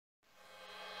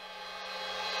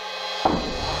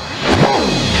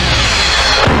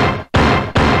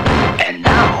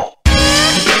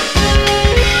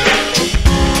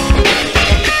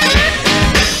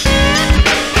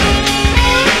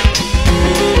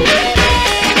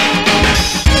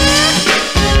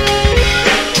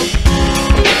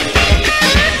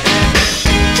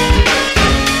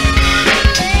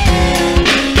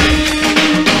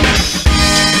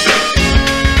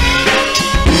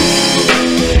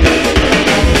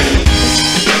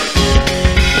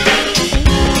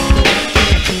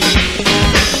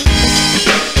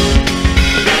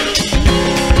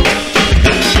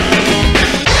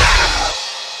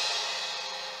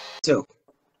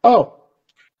Oh,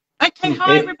 Okay,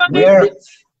 hi everybody.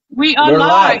 We are we're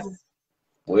live.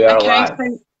 We are okay, live.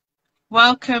 So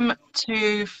welcome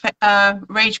to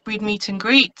Ragebreed Meet and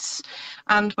Greets,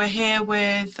 and we're here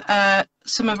with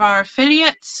some of our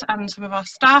affiliates and some of our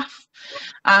staff,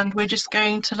 and we're just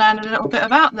going to learn a little bit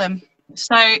about them.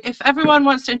 So if everyone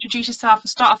wants to introduce yourself, we'll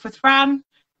start off with Fran.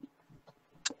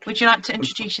 Would you like to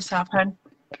introduce yourself, Hen?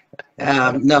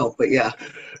 No, but yeah.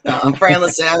 I'm Fran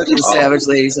Savage of the Savage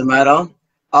Ladies of Metal.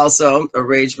 Also a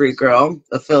Ragebreed girl,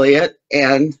 affiliate,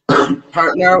 and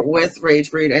partner with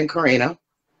Ragebreed and Karina.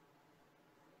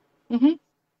 Mm-hmm.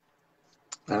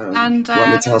 Want me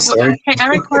to tell a story? Okay,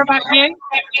 Eric, what about you?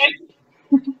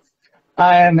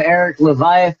 I am Eric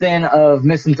Leviathan of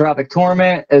Misanthropic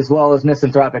Torment, as well as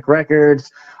Misanthropic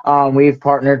Records. We've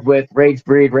partnered with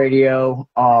Ragebreed Radio,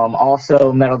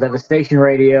 also Metal Devastation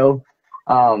Radio.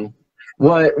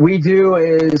 What we do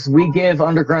is we give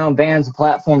underground bands a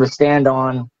platform to stand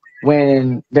on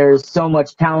when there's so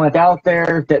much talent out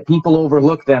there that people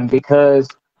overlook them because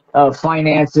of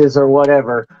finances or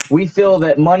whatever. We feel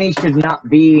that money should not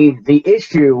be the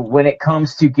issue when it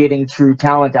comes to getting true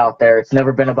talent out there. It's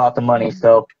never been about the money.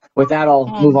 So with that, I'll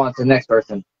move on to the next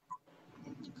person.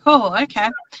 Cool. Okay,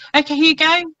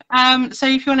 Hugo. So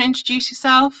if you want to introduce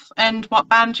yourself and what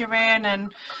band you're in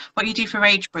and what you do for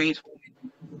Ragebreed.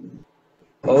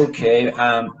 Okay,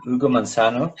 I'm Hugo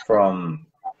Manzano from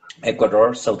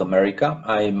Ecuador, South America.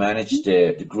 I manage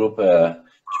the group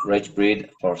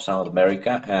Ragebreed for South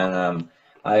America, and I'm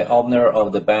owner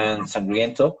of the band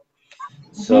Sangriento.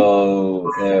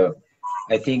 So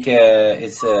I think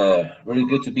it's really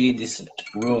good to be in this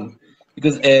room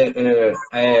because in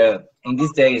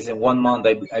these days, in 1 month,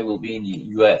 I will be in the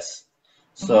US.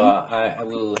 So I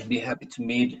will be happy to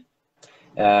meet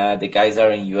the guys that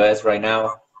are in US right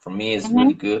now. For me, it's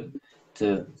really good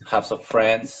to have some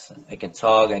friends. I can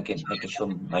talk. I can show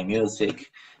my music.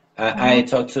 I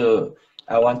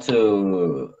want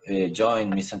to join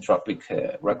Misanthropic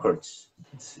Records.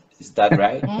 Is that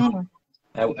right?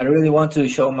 I really want to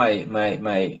show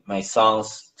my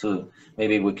songs to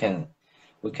maybe we can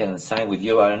sign with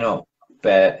you. I don't know,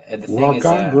 but the thing is,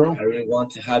 I really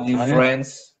want to have new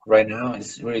friends right now.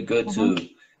 It's really good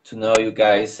to know you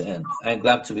guys, and I'm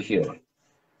glad to be here.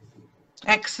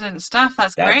 Excellent stuff.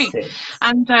 That's great.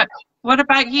 And what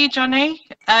about you, Johnny?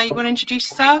 You want to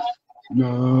introduce yourself?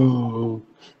 No.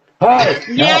 Hi,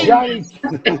 Johnny.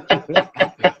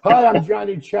 Hi, I'm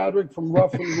Johnny Chadwick from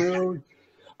Rough and Rude.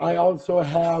 I also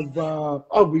have,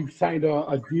 we've signed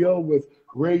a deal with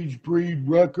Ragebreed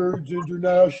Records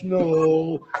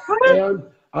International. And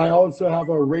I also have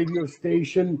a radio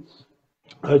station.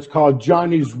 It's called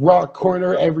Johnny's Rock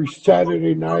Corner every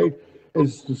Saturday night.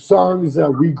 It's the songs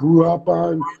that we grew up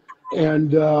on.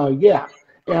 And yeah,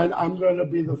 and I'm going to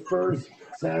be the first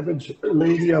Savage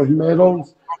Lady of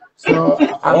Metals. So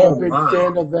I'm a big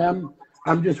fan of them.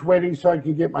 I'm just waiting so I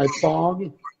can get my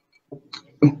thong.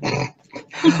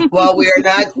 Well, we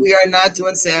are not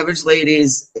doing Savage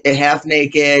Ladies half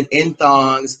naked in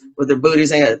thongs with their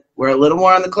booties hanging. We're a little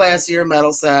more on the classier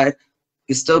metal side.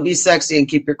 You still be sexy and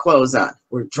keep your clothes on.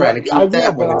 We're trying to keep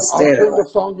that one instead. I'll turn the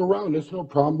thong around. It's no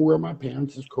problem. Wear my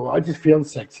pants. It's cool. I just feel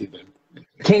sexy then.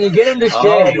 Can you get him to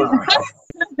shave?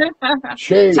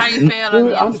 Shave. That's how you feel.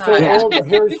 Dude, I'm so old, the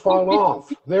hairs fall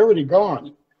off. They're already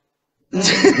gone.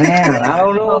 Man, I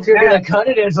don't know if you're gonna cut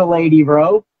it as a lady,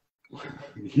 bro.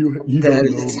 You don't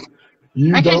know.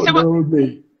 You don't know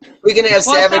me. We can have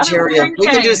Savage Harry. We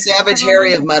can do Savage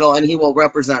Harry of Metal, and he will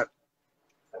represent.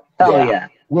 Hell yeah.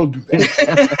 We'll do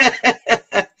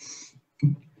that.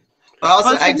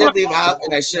 Also, I did leave out,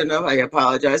 and I shouldn't have. I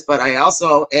apologize, but I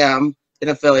also am an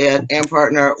affiliate and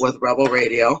partner with Rebel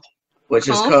Radio, which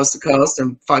is coast to coast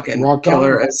and fucking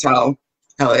killer as hell.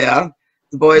 Hell yeah!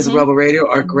 The boys of Rebel Radio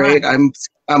are great. I'm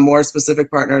more specific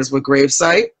partners with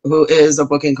Gravesite, who is a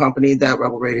booking company that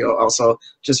Rebel Radio also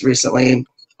just recently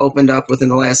opened up within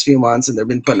the last few months, and they've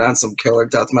been putting on some killer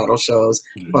death metal shows.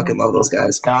 Fucking love those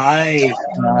guys. Nice.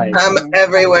 I'm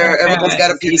everywhere. Everyone's got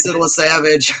a piece of a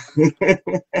Savage.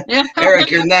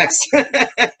 Eric, you're next.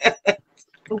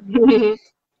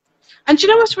 And do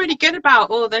you know what's really good about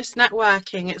all this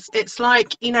networking? It's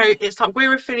like, you know, it's like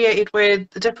we're affiliated with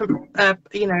the different,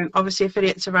 you know, obviously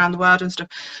affiliates around the world and stuff.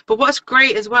 But what's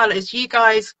great as well is you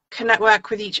guys can network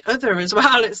with each other as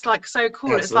well. It's like so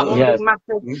cool. Absolutely. It's like one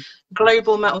big massive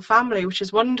global metal family, which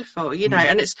is wonderful, you know,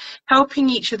 and it's helping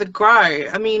each other grow.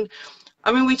 I mean,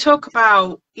 we talk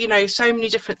about, you know, so many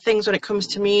different things when it comes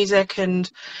to music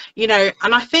and, you know,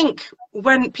 and I think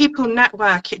when people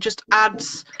network, it just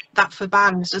adds that for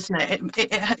bands, doesn't it?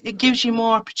 It gives you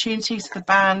more opportunities for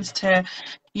bands to,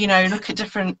 you know, look at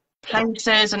different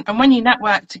places, and when you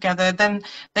network together, then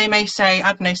they may say,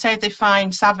 I don't know, say they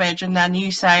find Savage and then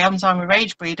you say I'm with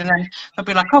Ragebreed, and then they'll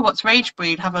be like, oh, what's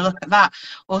Ragebreed, have a look at that.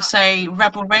 Or say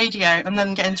Rebel Radio, and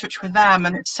then get in touch with them.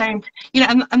 And it's saying, you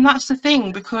know, and that's the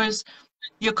thing, because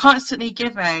you're constantly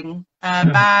giving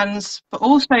bands, but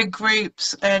also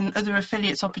groups and other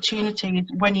affiliates opportunities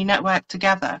when you network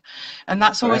together. And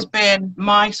that's always been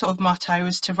my sort of motto,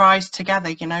 is to rise together,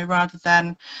 you know, rather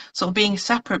than sort of being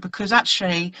separate. Because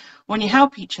actually, when you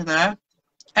help each other,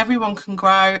 everyone can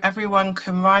grow, everyone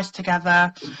can rise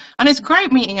together. And it's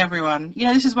great meeting everyone. You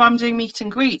know, this is why I'm doing meet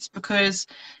and greets, because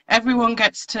everyone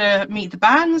gets to meet the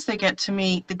bands, they get to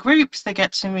meet the groups, they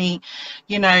get to meet,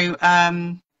 you know,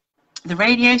 the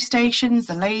radio stations,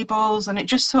 the labels, and it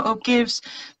just sort of gives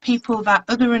people that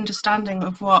other understanding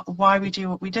of why we do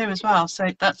what we do as well. So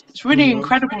it's really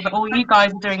incredible that all you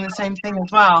guys are doing the same thing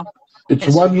as well.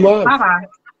 It's one love. Badass.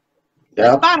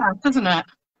 Yep. It's badass, isn't it?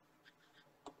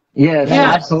 Yes,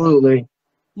 Yeah. Absolutely.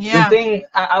 Yeah. The thing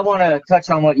I want to touch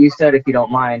on what you said, if you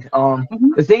don't mind.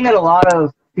 The thing that a lot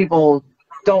of people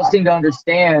don't seem to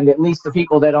understand, at least the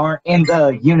people that aren't in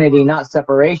the unity, not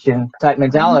separation type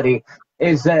mentality,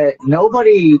 is that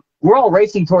we're all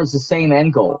racing towards the same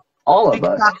end goal, all of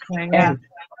us. Yeah. And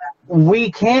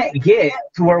we can't get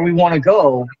to where we want to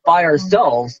go by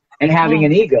ourselves and having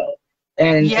an ego.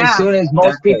 And as soon as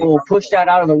most people push that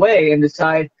out of the way and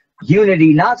decide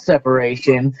unity, not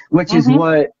separation, which is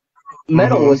what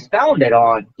metal was founded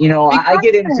on, you know, I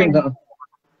get into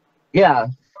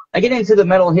the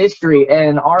metal history,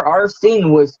 and our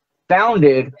scene was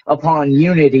founded upon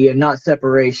unity and not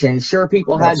separation. Sure,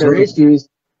 people had their issues,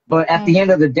 but at the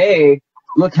end of the day,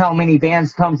 look how many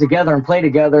bands come together and play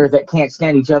together that can't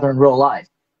stand each other in real life.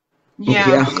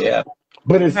 Yeah.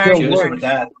 But it still works.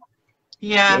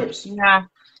 Yeah.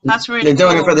 That's really They're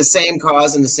doing cool. it for the same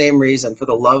cause and the same reason, for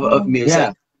the love of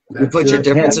music. You put your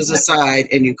differences aside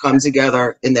and you come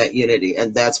together in that unity,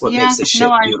 and that's what makes the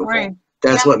shit beautiful.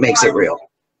 That's what makes it real.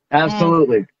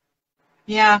 Absolutely.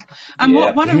 Yeah, and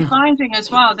what I'm finding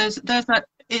as well,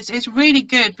 it's really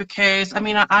good, because I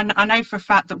mean I know for a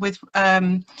fact that with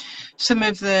some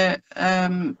of the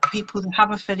people that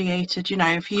have affiliated, you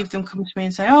know, a few of them come to me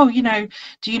and say, oh, you know,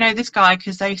 do you know this guy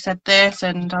because they said this,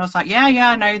 and I was like, yeah,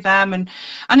 I know them, and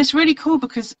it's really cool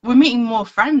because we're meeting more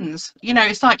friends. You know,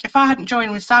 it's like if I hadn't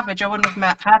joined with Savage, I wouldn't have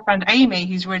met her friend Amy,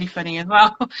 who's really funny as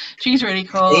well. She's really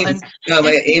cool.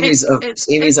 Amy's a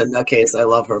nutcase. I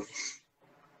love her.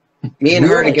 Me and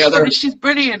her together. She's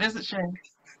brilliant, isn't she?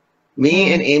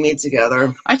 Me and Amy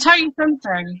together. I tell you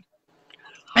something.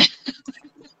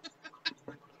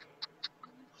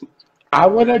 I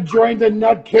want to join the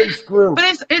nutcase group.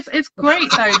 But it's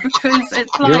great though, because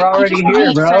it's like you're already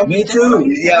here, bro. Me too.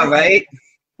 Yeah, right.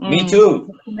 Me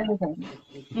too.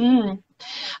 Amazing.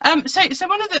 So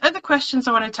one of the other questions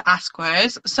I wanted to ask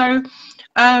was,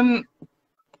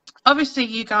 obviously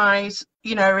you guys,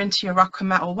 you know, are into your rock and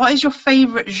metal. What is your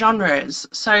favorite genres?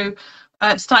 So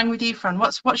starting with you, Fran,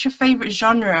 what's your favorite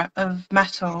genre of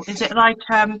metal? Is it like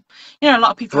you know, a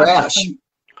lot of people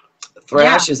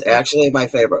thrash is actually my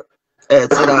favorite.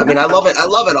 It's I mean, I love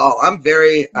it all.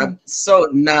 I'm so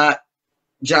not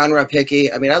genre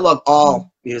picky. I mean, I love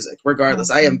all music regardless.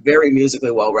 I am very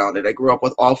musically well-rounded. I grew up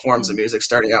with all forms of music,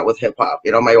 starting out with hip-hop.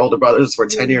 You know, my older brothers were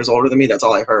 10 years older than me. That's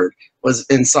all I heard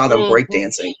and saw them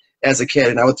breakdancing as a kid,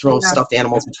 and I would throw stuffed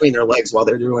animals between their legs while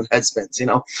they're doing head spins, you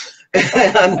know.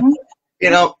 And,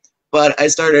 you know, but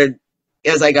as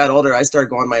I got older, I started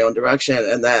going my own direction,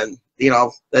 and then, you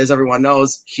know, as everyone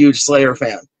knows, huge Slayer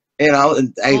fan. You know,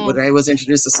 and when I was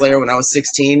introduced to Slayer when I was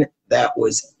 16, that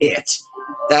was it.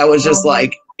 That was just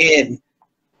like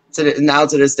now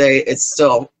to this day, it's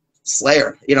still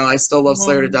Slayer. You know, I still love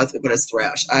Slayer to death, but it's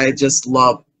thrash. I just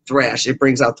love thrash. It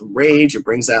brings out the rage. It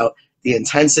brings out the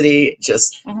intensity,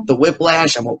 just the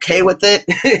whiplash. I'm okay with it.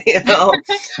 You know,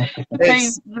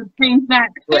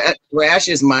 thrash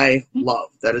is my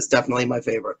love. That is definitely my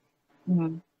favorite.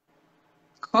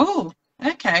 Cool.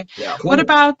 Okay. Yeah. What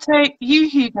about you,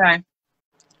 Hugo?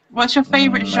 What's your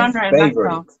favorite genre in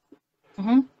metal?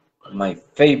 My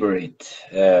favorite,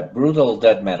 brutal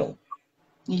death metal.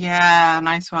 Yeah,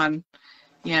 nice one.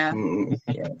 Yeah.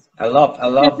 Yes. I love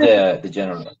the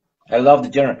genre. I love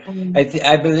the genre.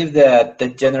 I believe that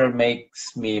the genre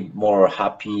makes me more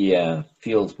happy and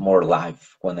feels more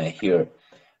alive when I hear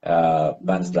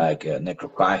bands like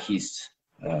Necrophagist,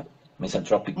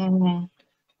 Misanthropic.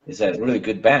 It's a really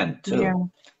good band too. Yeah.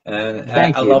 And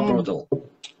I love brutal.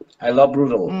 I love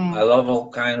brutal. I love all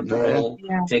kind of brutal,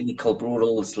 technical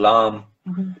brutal, slam,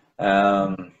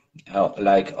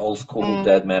 like old school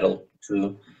death metal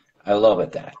too. I love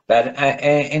it that. But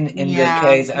in their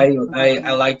case, I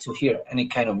like to hear any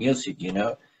kind of music, you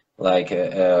know, like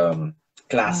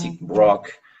classic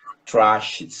rock,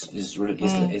 thrash. Is really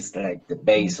is like the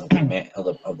base of the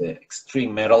of the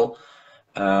extreme metal,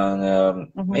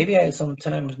 and maybe I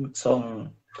sometimes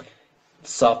some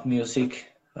soft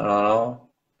music. I don't know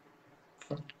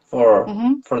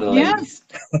for the ladies.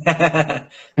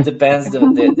 Depends the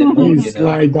mood, you know.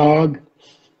 Sly dog.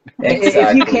 If you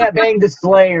Exactly. can't bang the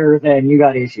Slayer, then you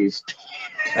got issues.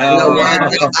 You know Oh.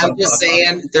 what? I'm just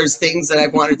saying, there's things that I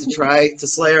wanted to try to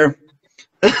Slayer.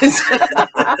 Did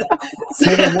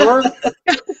it work?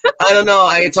 I don't know.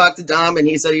 I talked to Dom, and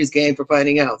he said he's game for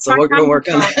finding out. So we're going to work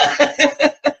on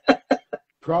that.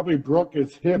 Probably broke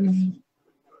his hips.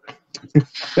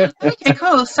 Okay,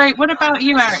 cool. So what about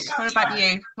you, Eric? What about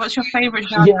you? What's your favorite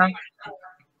genre?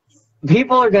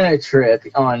 People are gonna trip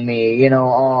on me, you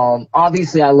know.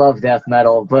 Obviously I love death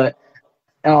metal, but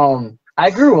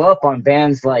I grew up on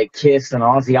bands like Kiss and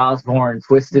Ozzy Osbourne,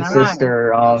 Twisted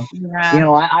Sister. You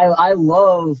know, I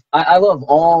love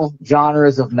all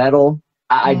genres of metal.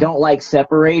 I don't like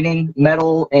separating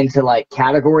metal into like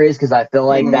categories because I feel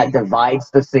like that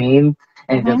divides the scene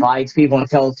and divides people and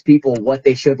tells people what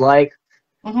they should like.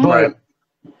 But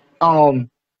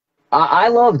I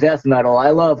love death metal.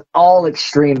 I love all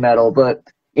extreme metal, but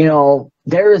you know,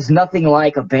 there is nothing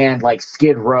like a band like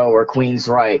Skid Row or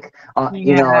Queensryche.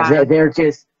 You know,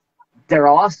 they're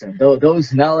awesome.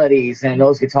 Those melodies and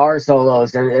those guitar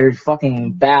solos, they're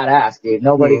fucking badass, dude.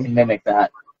 Nobody can mimic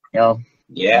that. You know.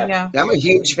 Yeah. I'm a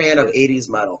huge fan of 80s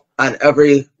metal on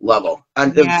every level.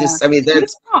 Just, I mean,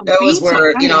 that was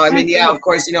where, you know, I mean, yeah, of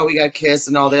course, you know, we got Kiss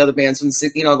and all the other bands from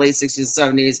the, you know, late 60s,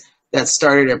 70s that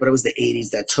started it, but it was the 80s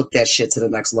that took that shit to the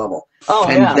next level. Oh,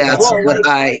 and that's what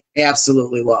I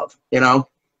absolutely love, you know?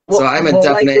 So I'm a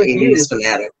definite 80s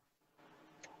fanatic.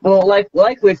 Well, like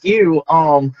with you,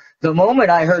 the moment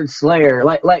I heard Slayer,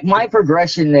 like my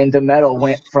progression into metal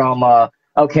went from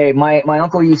okay, my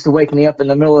uncle used to wake me up in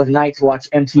the middle of the night to watch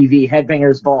MTV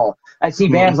Headbangers Ball. I'd see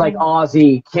bands like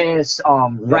Ozzy, Kiss,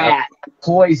 Rat,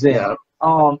 Poison.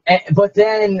 But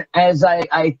then as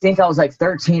I think I was like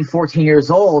 13, 14 years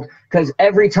old, because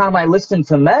every time I listened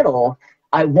to metal,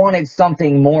 I wanted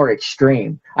something more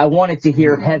extreme. I wanted to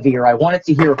hear heavier. I wanted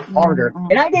to hear harder.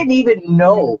 And I didn't even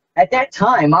know, at that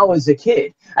time, I was a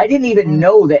kid. I didn't even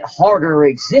know that harder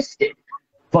existed.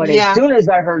 But as soon as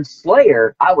I heard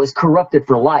Slayer, I was corrupted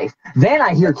for life. Then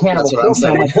I hear Cannibal Corpse,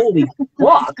 and I'm like, holy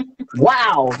fuck.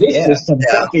 Wow, this is some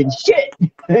fucking shit.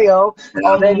 You know?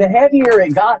 And the heavier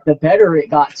it got, the better it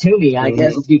got to me, I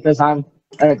guess, because I'm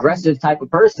an aggressive type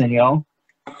of person, you know?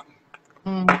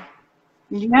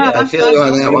 Yeah, I feel you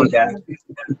on that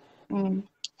one.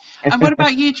 And what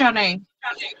about you, Johnny?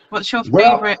 What's your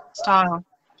favorite style?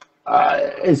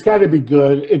 It's got to be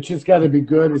good. It's just got to be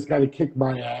good. It's got to kick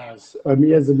my ass.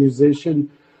 Me as a musician,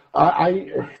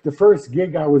 the first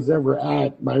gig I was ever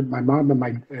at, my mom and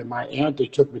my aunt, they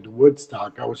took me to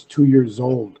Woodstock. I was 2 years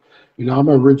old. You know, I'm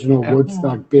an original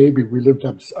Woodstock baby. We lived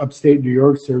upstate New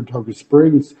York, Saratoga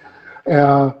Springs. You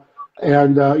know,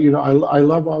 I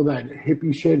love all that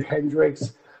hippie shit.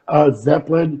 Hendrix,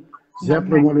 Zeppelin,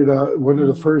 one of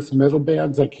the first metal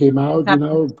bands that came out. You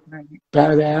know,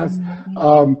 badass.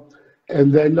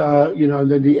 And then you know,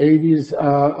 and then the '80s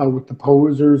with the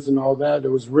Posers and all that. It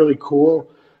was really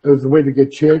cool. It was a way to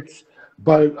get chicks.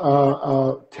 But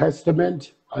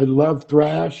Testament, I love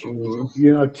thrash. You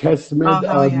know, Testament,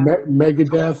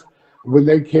 Megadeth. When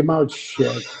they came out,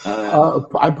 shit.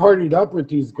 I partied up with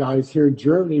these guys here in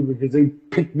Germany because they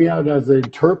picked me out as an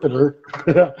interpreter.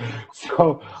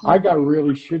 So I got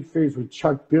really shit-faced with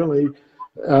Chuck Billy.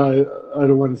 I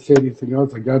don't want to say anything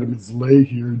else. I got him as lay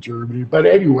here in Germany. But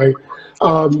anyway,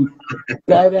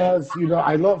 badass, you know,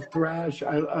 I love thrash,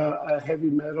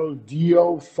 heavy metal.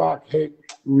 Dio, fuck, hey,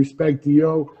 respect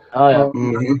Dio.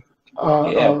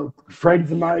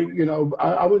 Friends of mine, you know,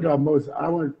 I went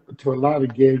to a lot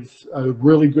of gigs,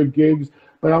 really good gigs,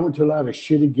 but I went to a lot of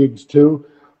shitty gigs too.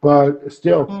 But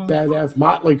still, badass.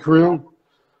 Motley Crue.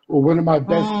 One of my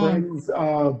best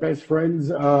friends,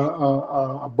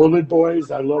 Bullet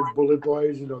Boys. I love Bullet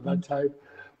Boys, you know, that type.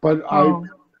 But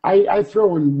I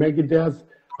throw in Megadeth.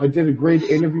 I did a great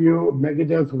interview,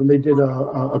 Megadeth, when they did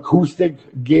a acoustic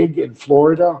gig in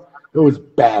Florida. It was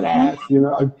badass, you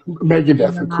know,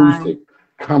 Megadeth acoustic.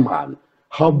 Come on,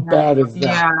 how bad is that?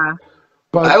 Yeah.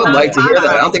 But I would like to hear that.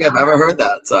 I don't think I've ever heard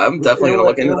that, so I'm definitely gonna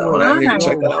look into that one. I need to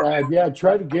check that out. Yeah,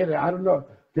 try to get it. I don't know,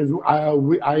 because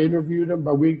I interviewed him,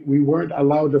 but we weren't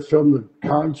allowed to film the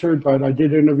concert, but I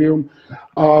did interview him.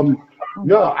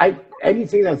 No,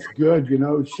 anything that's good, you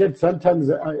know, shit. Sometimes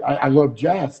I love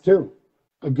jazz too.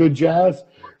 a good jazz.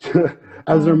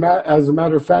 As a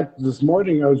matter of fact, this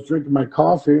morning I was drinking my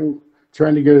coffee,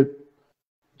 trying to get,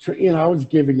 I was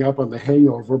giving up on the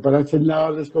hangover, but I said,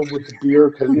 no, let's go with the beer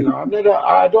because I'm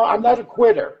not a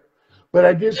quitter. But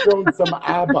I did throw in some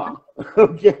ABBA.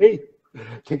 Okay,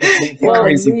 take a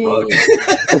chance on me.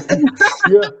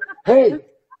 Yeah, hey,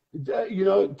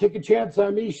 take a chance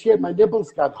on me. Shit, my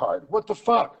nipples got hard. What the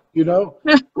fuck,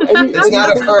 It's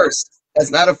not a first.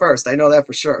 That's not a first. I know that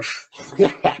for sure.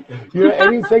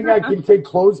 Anything I can take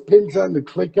clothespins on the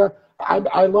clicker,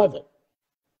 I love it.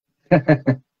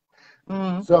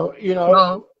 So,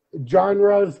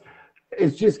 genres,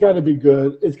 it's just got to be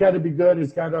good. It's got to be good.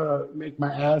 It's got to make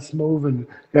my ass move and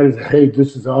got to say, hey,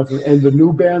 this is awesome. And the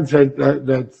new bands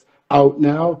that's out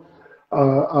now,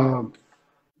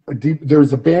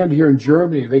 there's a band here in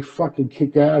Germany. They fucking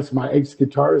kick ass. My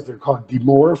ex-guitarists, they're called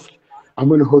Demorph. I'm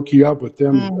going to hook you up with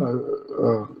them,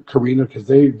 Karina, because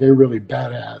they're really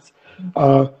badass.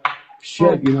 All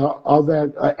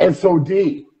that.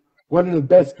 SOD, one of the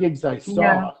best gigs I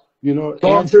saw.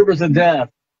 Stormtroopers of Death.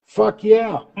 Fuck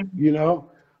yeah,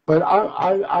 But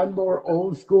I'm more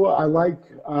old school. I like.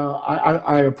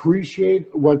 I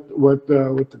appreciate what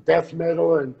the death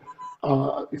metal and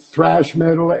thrash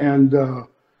metal and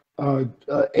what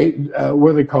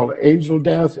do they call it, angel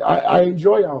death. I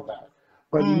enjoy all that.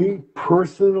 But me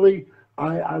personally,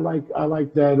 I like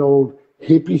that old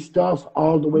hippie stuff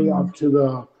all the way up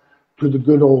to the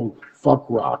good old fuck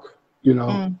rock,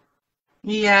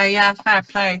 Yeah, fair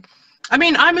play. I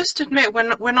mean, I must admit,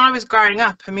 when I was growing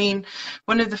up, I mean,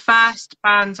 one of the first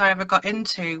bands I ever got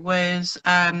into was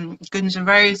Guns N'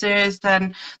 Roses.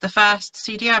 Then the first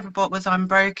CD I ever bought was I'm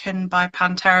Broken by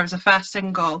Pantera. It was the first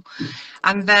single.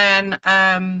 And then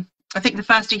I think the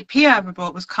first EP I ever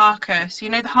bought was Carcass, the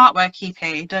Heartwork EP.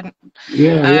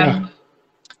 Yeah.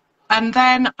 And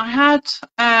then I had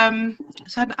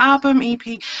it's an album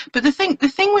EP. But the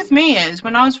thing with me is,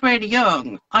 when I was really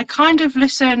young, I kind of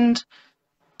listened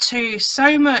to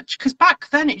so much, because back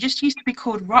then it just used to be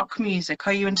called rock music.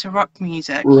 Are you into rock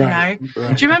music? Right. Do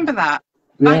you remember that?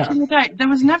 Yeah. Back in the day, there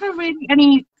was never really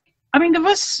any. I mean, there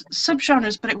was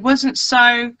subgenres, but it wasn't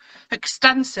so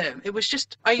extensive. It was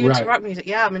just, are you into rock music?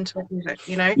 Yeah, I'm into rock music.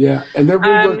 Yeah, and then we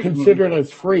were considered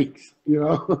as freaks.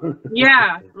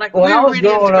 Yeah, like when I was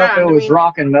growing up, it was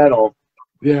rock and metal.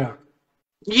 Yeah.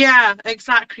 Yeah,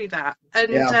 exactly that.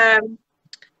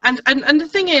 And and the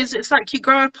thing is, it's like you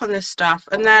grow up on this stuff,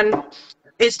 and then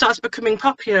it starts becoming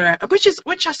popular, which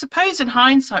I suppose in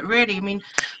hindsight, really, I mean,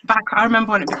 I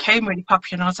remember when it became really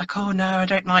popular, and I was like, oh no, I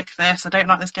don't like this getting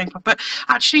popular. But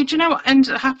actually, do you know what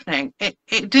ended up happening?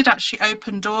 It did actually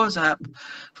open doors up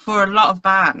for a lot of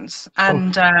bands,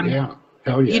 and yeah.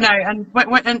 Hell yeah. and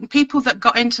when people that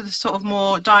got into the sort of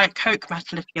more Diet Coke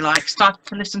metal, if you like, started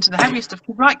to listen to the heavier stuff,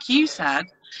 because like you said,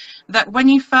 that when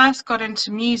you first got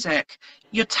into music,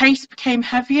 your taste became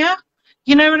heavier.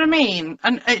 You know what I mean?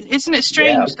 And isn't it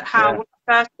strange that how we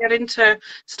first get into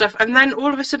stuff, and then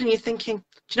all of a sudden you're thinking,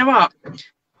 do you know what?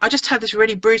 I just had this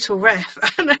really brutal riff,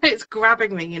 and it's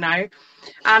grabbing me, and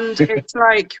it's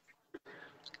like,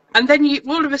 and then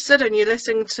all of a sudden you're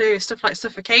listening to stuff like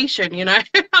Suffocation,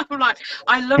 I'm like,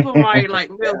 I love all my like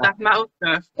real death metal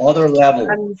stuff. Other level.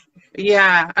 And,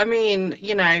 yeah, I mean,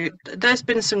 there's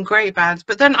been some great bands,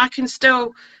 but then I can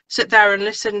still sit there and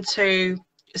listen to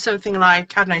something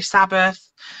like, I don't know,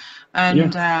 Sabbath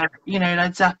and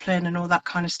Led Zeppelin and all that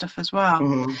kind of stuff as well.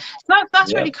 So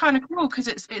that's really kind of cool, because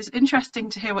it's interesting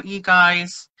to hear what you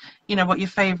guys, what your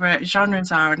favorite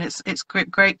genres are, and it's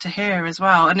great to hear as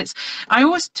well. And I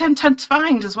always tend to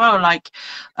find as well, like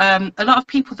a lot of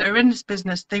people that are in this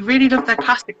business, they really love their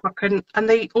classic rock, and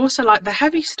they also like the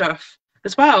heavy stuff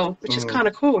as well, which is kind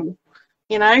of cool,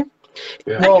 Yeah.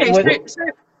 Okay,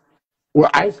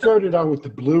 Well, I started out with the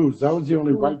blues. I was the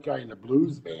only white guy in the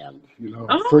blues band,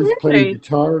 first really? playing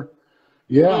guitar.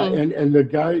 Yeah, and the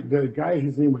guy,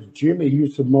 his name was Jimmy. He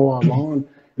used to mow our lawn.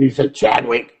 And he said,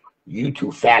 Chadwick, you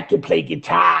too fat to play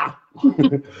guitar.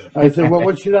 I said, well,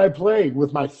 what should I play?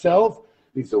 With myself?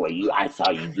 He said, well, I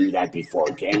saw you do that before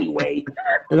anyway.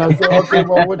 And I said, okay,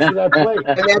 well, what should I play?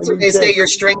 And that's what they say, your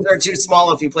strings are too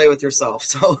small if you play with yourself.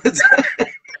 So it's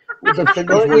the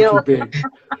fingers were too big.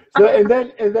 So and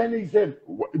then he said,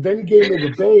 then he gave me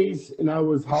the bass, and how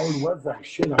old was I?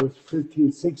 Shit, I was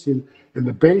 15, 16, and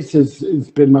the bass has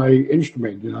been my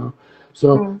instrument,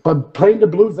 So, but playing the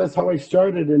blues, that's how I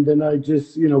started, and then I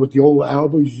just, with the old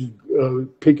albums, you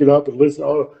pick it up and listen.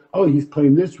 Oh, he's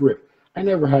playing this riff. I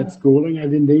never had schooling. I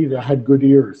didn't need it. I had good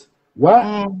ears. What?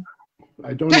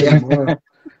 I don't anymore.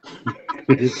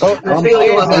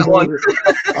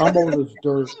 I'm old as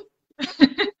dirt.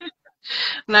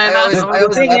 No, the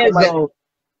thing is, though,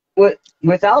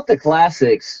 without the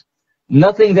classics,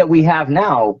 nothing that we have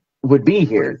now would be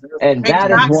here. And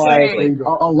that is why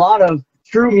a lot of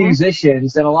true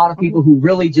musicians and a lot of people who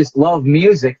really just love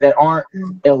music that aren't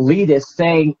elitist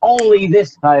saying only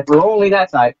this type or only that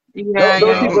type.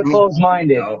 Those people are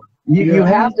closed-minded. You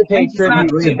have to pay tribute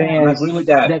to bands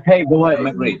that paved the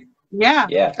way.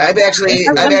 Yeah. I've actually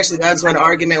got into an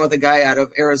argument with a guy out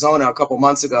of Arizona a couple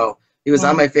months ago. He was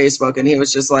on my Facebook and he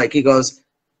was just like, he goes,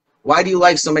 "Why do you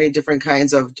like so many different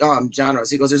kinds of genres?"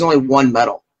 He goes, "There's only one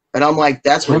metal." And I'm like,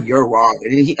 "That's where you're wrong."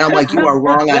 And I'm like, "You are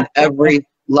wrong on every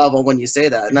level when you say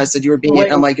that." And I said, "You're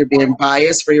being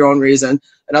biased for your own reason."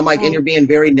 And I'm like, "And you're being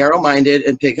very narrow-minded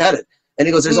and pig-headed." And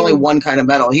he goes, "There's only one kind of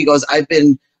metal." He goes, I've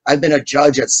been a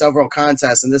judge at several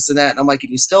contests and this and that." And I'm like,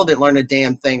 "You still didn't learn a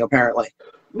damn thing, apparently."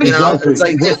 You know, it's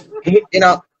like, you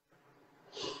know,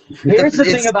 here's the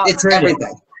thing about critics.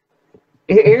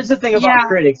 Here's the thing about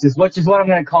critics, which is what I'm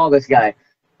going to call this guy.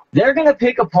 They're going to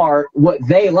pick apart what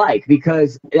they like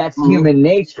because that's human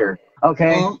nature.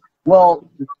 Okay. Well,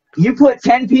 you put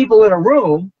 10 people in a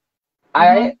room,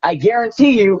 I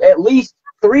guarantee you at least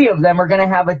 3 of them are going to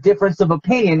have a difference of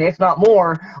opinion, if not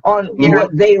more, on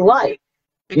what they like.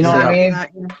 You know what I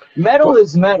mean? Metal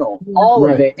is metal, all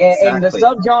of it. And the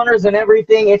subgenres and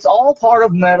everything, it's all part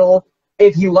of metal.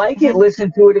 If you like it,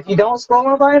 listen to it. If you don't, scroll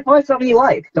on by and find something you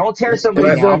like. Don't tear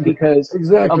somebody down because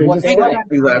of what they like.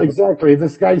 Exactly.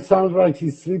 This guy sounds like he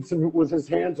sleeps with his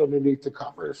hands underneath the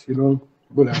covers, you know?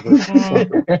 Whatever.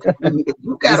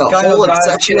 You got a whole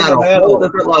exception at a whole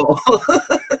different level.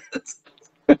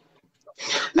 I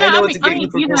know what to get you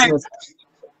for Christmas.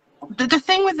 The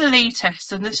thing with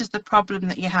elitists, and this is the problem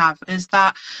that you have, is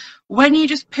that when you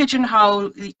just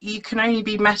pigeonhole, you can only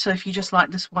be metal if you just like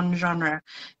this one genre.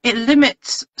 It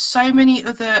limits so many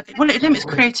other, well, it limits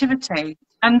creativity.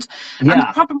 And the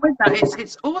problem with that is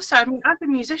it's also, I mean, as a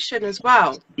musician as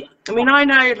well, I mean, I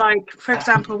know, like, for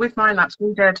example, with my labs,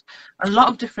 we did a lot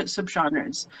of different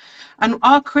subgenres. And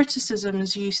our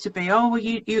criticisms used to be, oh, well,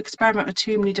 you experiment with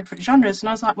too many different genres. And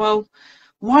I was like, well,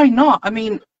 why not? I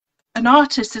mean, an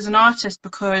artist is an artist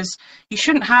because you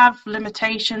shouldn't have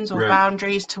limitations or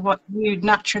boundaries to what you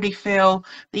naturally feel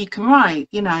that you can write,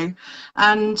 you know.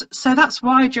 And so that's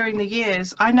why during the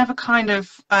years I never kind of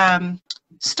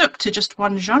stuck to just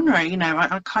one genre, you know.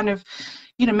 I kind of,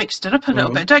 you know, mixed it up a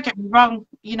little bit. Don't get me wrong,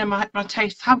 you know, my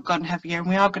tastes have gone heavier and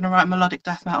we are going to write a melodic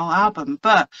death metal album,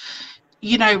 but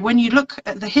you know, when you look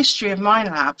at the history of Mind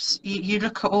Labs, you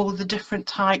look at all the different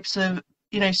types of,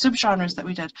 you know, subgenres that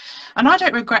we did, and I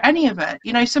don't regret any of it.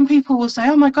 You know, some people will say,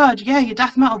 "Oh my God, yeah, you're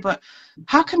death metal, but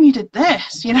how come you did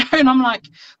this?" You know, and I'm like,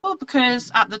 well, because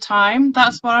at the time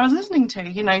that's what I was listening to,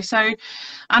 you know. So,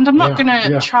 and I'm not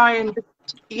gonna try and,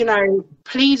 you know,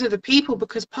 please other people,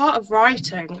 because part of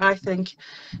writing, I think,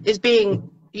 is being,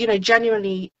 you know,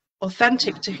 genuinely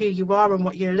authentic to who you are and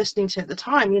what you're listening to at the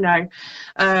time, you know.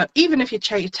 Even if your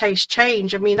taste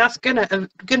change, I mean, that's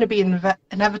gonna be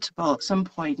inevitable at some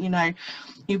point, you know.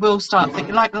 You will start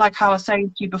thinking, like how I was saying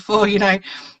to you before, you know,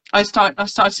 I started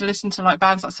to listen to like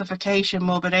bands like Suffocation,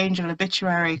 Morbid Angel,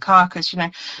 Obituary, Carcass, you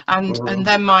know, and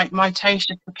then my taste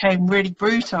just became really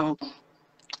brutal.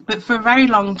 But for a very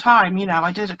long time, you know,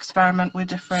 I did experiment with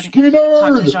different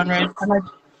types of genres.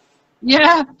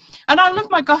 And I love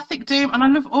my gothic doom, and I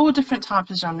love all different types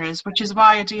of genres, which is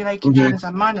why I do Naked Kings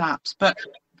and Mind Labs. But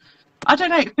I don't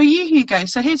know, for you, Hugo,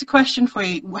 so here's a question for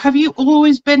you. Have you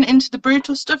always been into the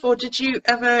brutal stuff, or did you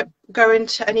ever go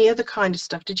into any other kind of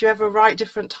stuff? Did you ever write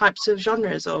different types of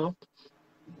genres, or?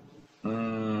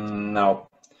 No.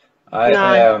 When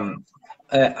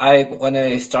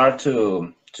I start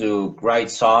to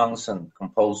write songs and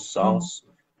compose songs,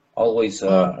 always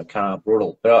kind of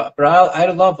brutal, but I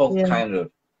love all kind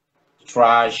of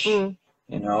trash, you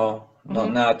know.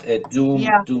 Not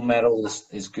doom metal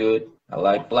is good. I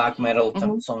like black metal.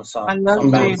 Some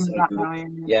bands are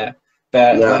good.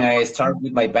 But when I start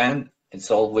with my band,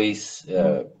 it's always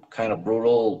kind of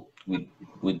brutal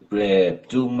with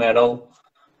doom metal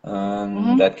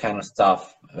and that kind of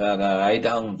stuff. And I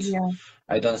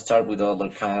don't start with other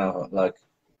kind of like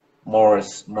more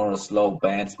slow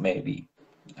bands maybe.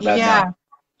 But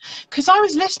because I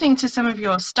was listening to some of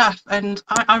your stuff, and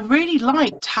I really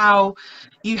liked how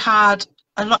you had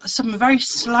some very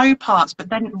slow parts, but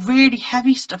then really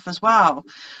heavy stuff as well,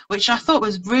 which I thought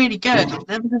was really good.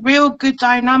 There was a real good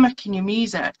dynamic in your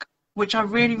music, which I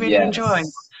really enjoyed.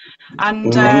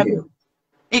 And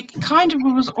it kind of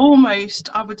was almost,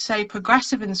 I would say,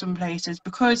 progressive in some places,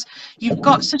 because you've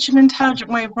got such an intelligent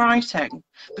way of writing,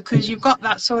 because you've got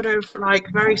that sort of like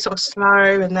very sort of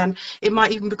slow, and then it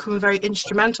might even become very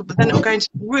instrumental, but then it'll go into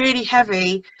really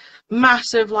heavy,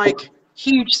 massive, like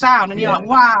huge sound, and you're like,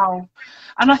 wow.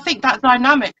 And I think that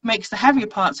dynamic makes the heavier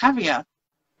parts heavier.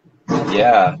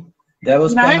 Yeah, that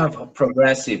was kind of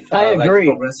progressive. I agree.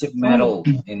 Like progressive metal.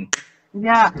 Really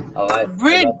I love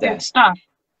good that. stuff.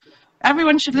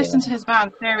 Everyone should listen to his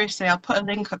band. Seriously, I'll put a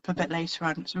link up a bit later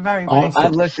on. It's very, very Awesome.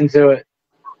 I've listened to it.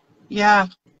 Yeah.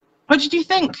 What did you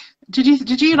think?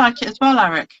 Did you like it as well,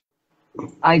 Eric?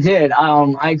 I did.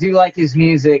 I do like his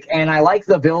music, and I like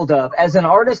the build-up. As an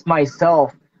artist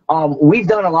myself, we've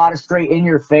done a lot of straight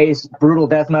in-your-face, brutal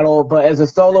death metal, but as a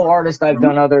solo artist, I've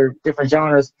done other different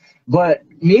genres. But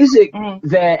music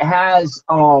that has,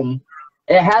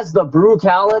 it has the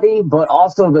brutality, but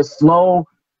also the slow,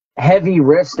 heavy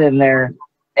riffs in there.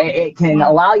 It can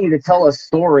allow you to tell a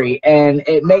story, and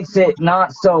it makes it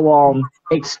not so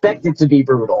expected to be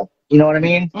brutal. You know what I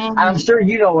mean? I'm sure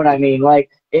you know what I mean. Like,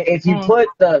 if you put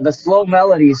the slow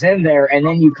melodies in there and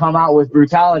then you come out with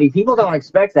brutality, people don't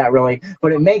expect that really,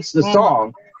 but it makes the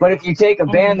song. But if you take a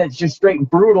band that's just straight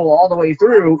brutal all the way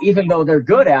through, even though they're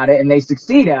good at it and they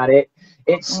succeed at it,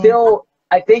 it's still,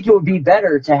 I think it would be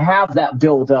better to have that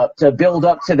build up to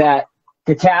that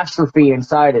catastrophe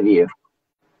inside of you.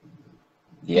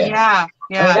 Yeah.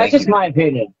 I mean, that's just my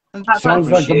opinion. Sounds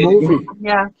like a movie.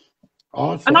 Yeah.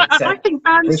 Awesome. And I think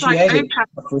bands like Opeth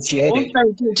Appreciate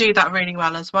also do that really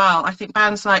well as well. I think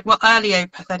bands like, well, early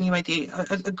Opeth anyway, the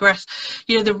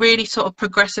the really sort of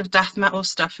progressive death metal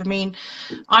stuff. I mean,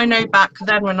 I know back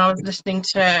then when I was listening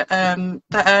to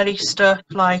the early stuff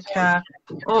like,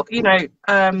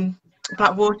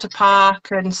 Blackwater Park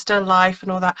and Still Life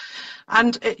and all that,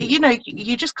 and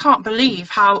you just can't believe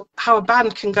how a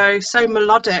band can go so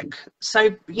melodic, so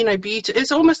beautiful.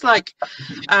 It's almost like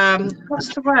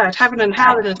what's the word, heaven and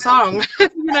hell in a song.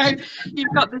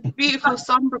 You've got this beautiful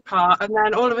somber part, and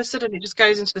then all of a sudden it just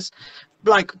goes into this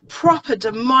like proper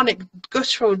demonic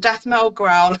guttural death metal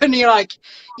growl, and you're like,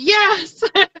 yes.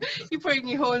 You're putting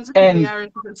your horns up in the air.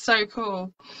 It's so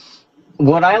cool.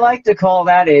 What I like to call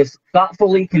that is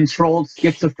thoughtfully controlled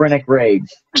schizophrenic rage.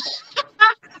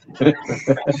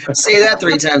 Say that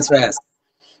 3 times fast.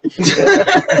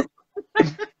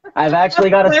 I've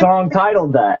actually got a song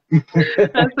titled that.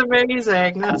 That's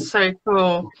amazing. That's so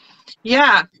cool.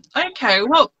 Yeah. Okay.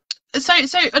 Well, so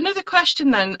another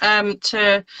question then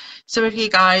to some of you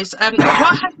guys.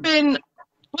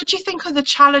 What do you think are the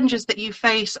challenges that you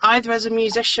face either as a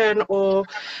musician or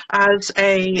as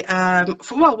a,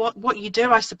 what you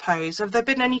do, I suppose? Have there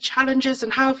been any challenges,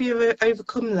 and how have you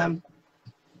overcome them?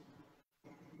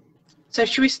 So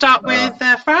should we start with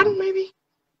Fran, maybe?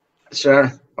 Sure,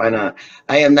 why not?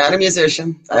 I am not a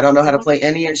musician. I don't know how to play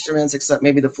any instruments except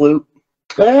maybe the flute.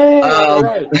 Hey,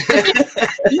 right.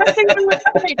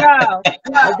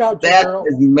 That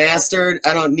is mastered.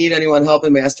 I don't need anyone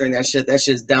helping mastering that shit. That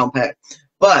shit's down pat.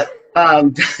 But for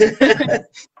a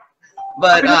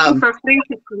flute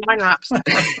for my laps.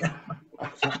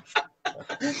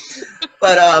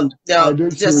 I knew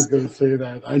she was going to say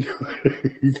that. I knew.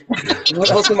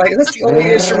 What else am I? That's the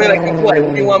only instrument I can play.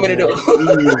 What do you want me to do?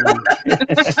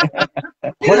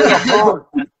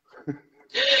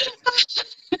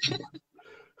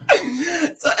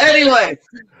 So anyway,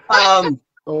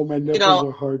 oh, my nipples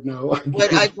are hard now.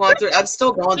 What I've gone through, I'm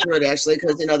still going through it actually,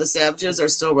 because the Savages are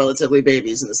still relatively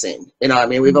babies in the scene. I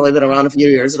mean, we've only been around a few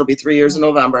years. It'll be 3 years in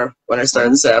November when I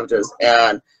started the Savages,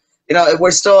 and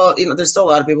we're still, there's still a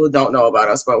lot of people who don't know about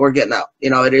us, but we're getting out.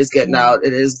 It is getting out.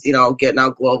 It is, getting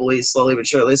out globally, slowly but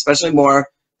surely, especially more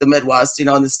the Midwest, in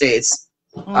the States,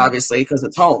 obviously, because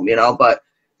it's home, But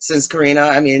since Karina,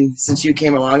 I mean, since you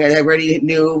came along, I already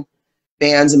knew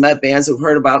bands and met bands who've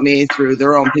heard about me through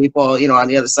their own people, on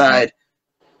the other side.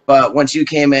 But once you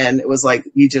came in, it was like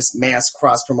you just mass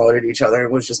cross-promoted each other. It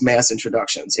was just mass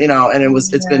introductions, and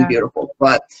it's been beautiful.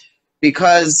 But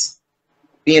because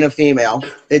being a female,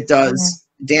 it does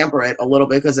damper it a little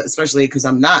bit, especially because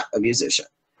I'm not a musician,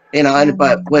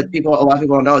 but what a lot of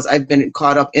people don't know is I've been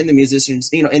caught up in the musicians,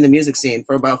 in the music scene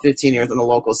for about 15 years in the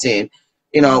local scene,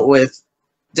 with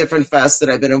different fests that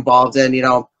I've been involved in,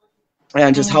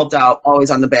 and just helped out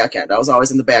always on the back end. I was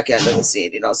always in the back end of the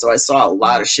scene, so I saw a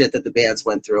lot of shit that the bands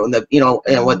went through, and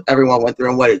and what everyone went through,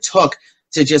 and what it took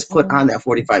to just put on that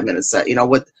 45-minute set,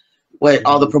 what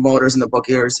all the promoters and the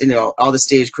bookers, all the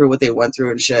stage crew, what they went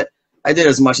through and shit. I did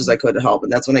as much as I could to help,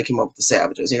 and that's when I came up with the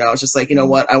Savages. I was just like,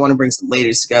 what, I want to bring some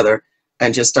ladies together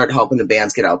and just start helping the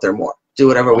bands get out there more, do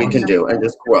whatever we can do, and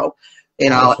just grow,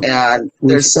 and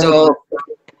there's still,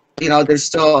 there's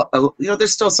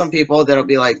still some people that'll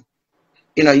be like,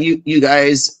 you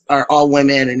guys are all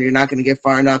women and you're not going to get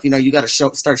far enough. You got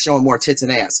to start showing more tits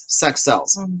and ass. Sex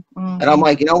sells. And I'm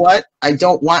like, you know what? I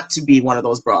don't want to be one of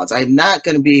those broads. I'm not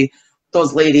going to be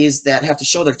those ladies that have to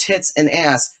show their tits and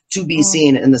ass to be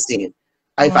seen in the scene.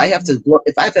 If I have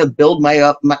to build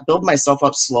myself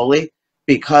up slowly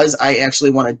because I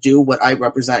actually want to do what I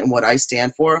represent and what I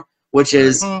stand for, which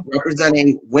is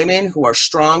representing women who are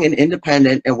strong and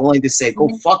independent and willing to say, go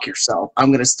fuck yourself. I'm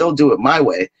going to still do it my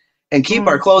way and keep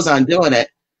our clothes on doing it.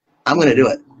 I'm going to do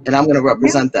it. And I'm going to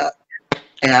represent that.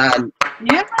 And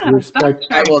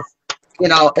I will, you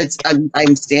know,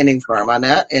 I'm standing firm on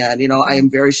that. And, you know, I'm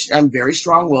very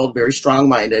strong-willed, very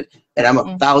strong-minded, and I'm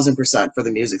 1,000% for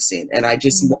the music scene. And I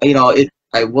just, you know,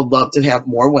 I would love to have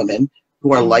more women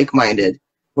who are like-minded,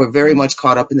 who are very much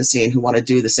caught up in the scene, who want to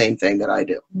do the same thing that I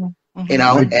do, you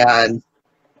know, and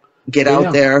get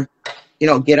out there, you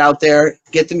know, get out there,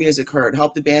 get the music heard,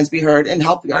 help the bands be heard, and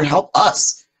help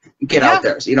us get out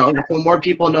there. So, you know, so more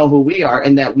people know who we are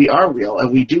and that we are real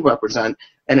and we do represent.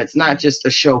 And it's not just a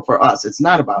show for us. It's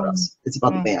not about us. It's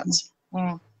about the bands.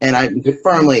 And I'm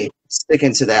firmly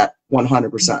sticking to that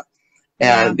 100%.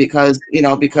 And because, you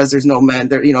know, because there's no men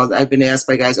there, you know, I've been asked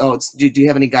by guys, oh, do you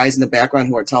have any guys in the background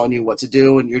who are telling you what to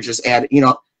do? And you're just adding, you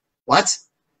know, what?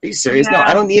 Are you serious? No,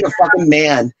 I don't need a fucking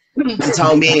man to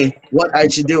tell me what I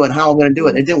should do and how I'm going to do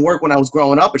it. It didn't work when I was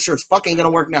growing up. It sure as fuck ain't going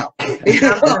to work now. You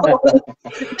know? I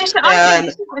think this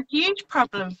is a huge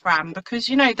problem, Fran, because,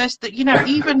 you know, there's the, you know,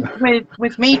 even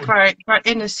with me growing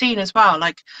in the scene as well,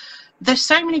 like, there's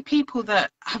so many people that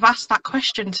have asked that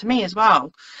question to me as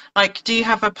well. Like, do you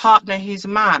have a partner who's a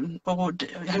man, or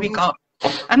have you got?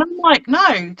 And I'm like,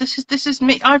 no, this is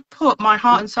me. I've put my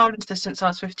heart and soul into this since I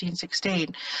was 15,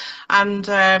 16,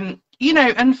 and you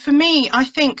know, and for me, I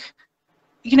think,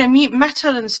 you know,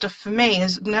 metal and stuff for me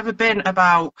has never been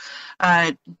about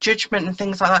judgment and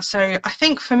things like that. So I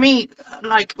think for me,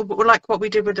 like what we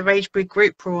did with the Ragebreed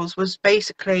group rules was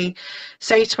basically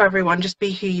say to everyone, just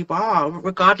be who you are,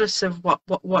 regardless of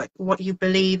what you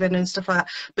believe in and stuff like that.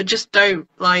 But just don't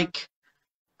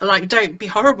don't be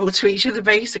horrible to each other.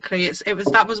 Basically,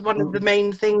 that was one of the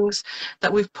main things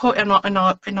that we've put in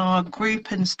our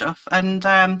group and stuff. And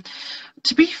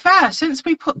to be fair, since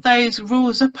we put those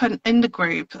rules up in the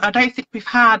group, I don't think we've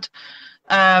had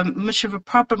much of a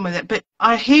problem with it. But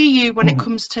I hear you when it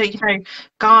comes to, you know,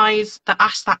 guys that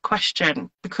ask that question,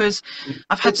 because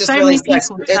I've had so many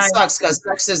people say, it sucks because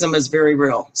sexism is very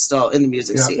real still in the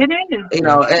music scene. It is, you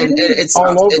know, and it sucks.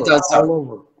 All over, it does suck. all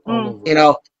over. You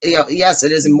know, yes,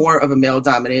 it is more of a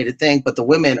male-dominated thing, but the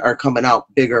women are coming out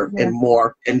bigger and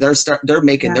more, and they're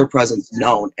making their presence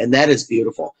known, and that is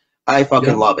beautiful. I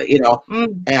fucking love it, you know.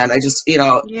 And I just, you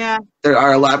know, there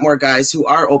are a lot more guys who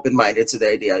are open-minded to the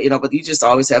idea, you know, but you just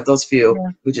always have those few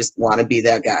who just want to be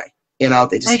that guy, you know.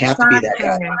 They just have to be that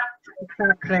guy.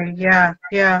 Exactly.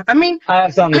 Yeah. I mean, I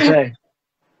have something to say.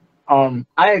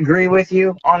 I agree with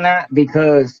you on that,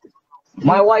 because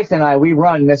my wife and I, we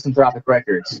run Misanthropic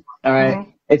Records. All right,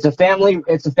 it's a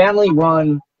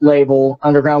family-run label,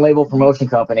 underground label promotion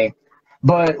company.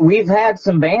 But we've had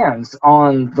some bands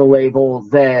on the label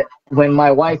that when my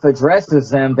wife addresses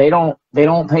them, they don't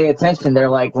pay attention. They're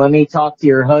like, "Let me talk to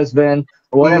your husband,"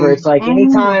 or whatever. It's like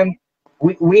anytime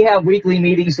we have weekly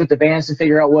meetings with the bands to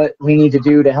figure out what we need to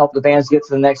do to help the bands get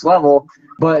to the next level.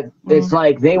 But it's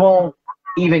like they won't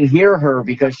even hear her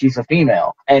because she's a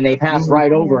female, and they pass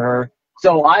right over her.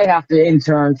 So I have to, in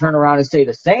turn, turn around and say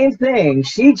the same thing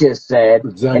she just said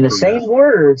in the same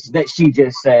words that she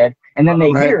just said, and then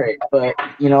they hear it. But,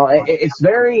 you know, it's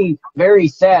very, very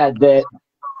sad that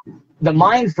the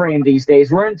mind frame these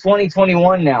days, we're in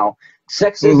 2021 now.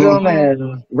 Sexism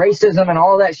and racism and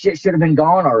all that shit should have been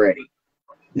gone already.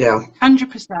 Yeah.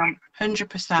 100%.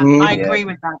 I agree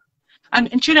with that.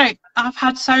 And you know, I've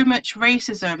had so much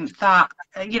racism that,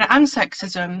 you know, and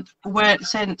sexism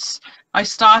since I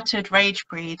started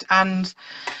Ragebreed. And,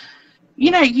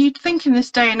 you know, you'd think in this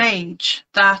day and age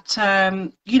that,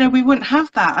 you know, we wouldn't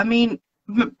have that. I mean,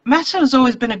 metal has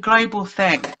always been a global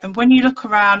thing. And when you look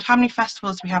around, how many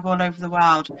festivals we have all over the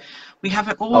world? We have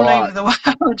it all over the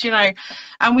world, you know.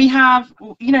 And we have,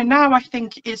 you know, now I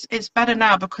think it's better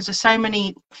now because there's so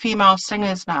many female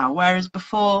singers now. Whereas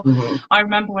before, I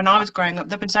remember when I was growing up,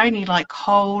 there was only like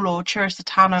Hole or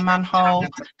Chiristano Manhole,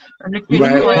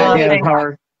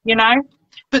 you know.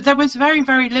 But there was very,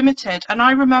 very limited. And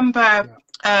I remember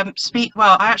I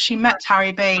actually met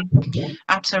Tarry B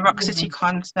at a Rock City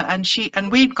concert,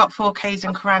 and we'd got 4Ks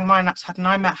in Kerrang Minats and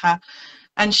I met her,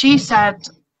 and she said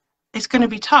it's going to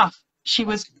be tough. She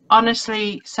was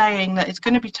honestly saying that it's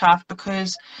going to be tough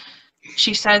because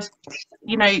she says,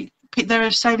 you know, there are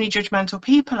so many judgmental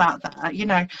people out there, you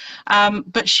know.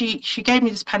 But she gave me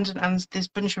this pendant and this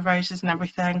bunch of roses and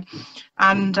everything,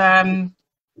 and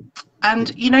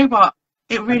you know what?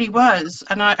 It really was,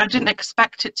 and I didn't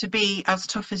expect it to be as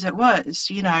tough as it was.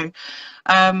 You know,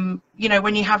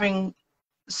 when you're having,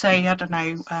 say, I don't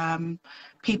know,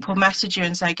 people message you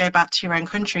and say go back to your own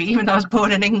country. Even though I was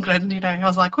born in England, you know, I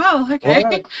was like, well, okay,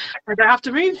 I don't have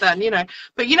to move then, you know.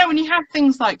 But you know, when you have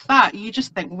things like that, you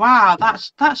just think, wow,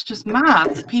 that's just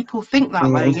mad. People think that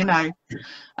way, you know.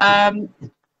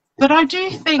 But I do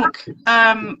think,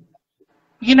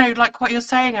 you know, like what you're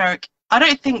saying, Eric, I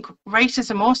don't think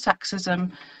racism or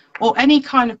sexism or any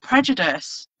kind of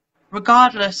prejudice,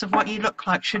 regardless of what you look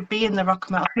like, should be in the rock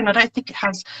and metal scene. I don't think it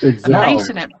has a place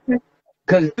in it.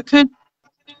 Because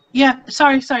yeah,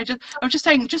 sorry. I was just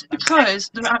saying, just because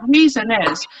the reason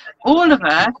is all of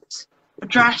us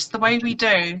dress the way we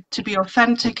do to be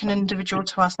authentic and individual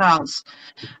to ourselves,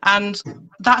 and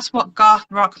that's what goth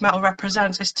rock metal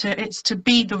represents. It's to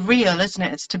be the real, isn't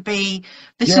it? It's to be,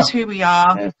 this is who we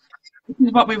are, this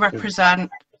is what we represent.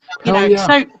 You know,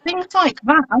 so things like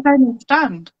that I don't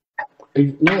understand.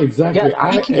 No, exactly.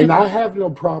 I have no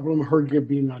problem her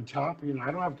being on top. You know,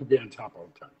 I don't have to be on top all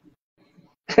the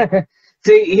time.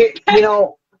 See, you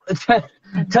know,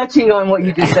 touching on what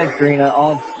you just said, Karina,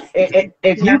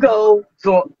 if you go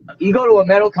to a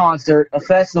metal concert, a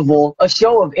festival, a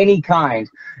show of any kind,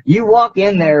 you walk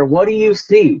in there, what do you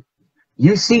see?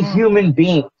 You see human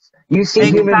beings. You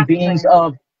see human beings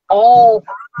of all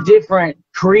different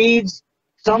creeds.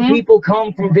 Some people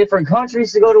come from different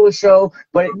countries to go to a show,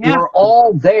 but we're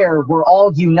all there. We're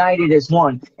all united as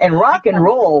one. And rock and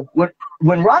roll,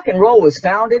 when rock and roll was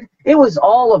founded, it was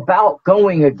all about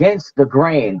going against the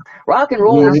grain. Rock and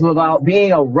roll was about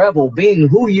being a rebel, being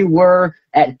who you were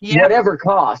at whatever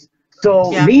cost.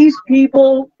 So these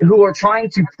people who are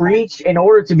trying to preach, in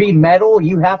order to be metal,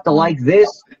 you have to like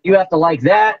this, you have to like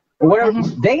that, or whatever,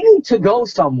 they need to go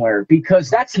somewhere, because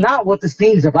that's not what the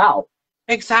scene's about.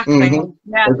 Exactly.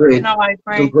 Yeah. Agreed. No, I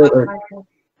agree.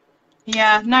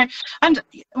 Yeah. No. And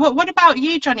what about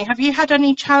you, Johnny? Have you had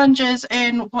any challenges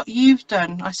in what you've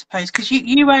done? I suppose because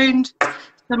you owned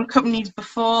some companies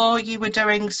before. You were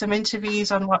doing some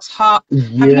interviews on What's Hot.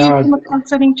 Have you come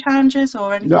across any challenges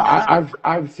or anything? No, like that?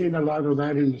 I've seen a lot of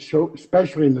that in the show,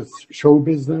 especially in the show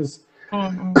business.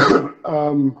 Too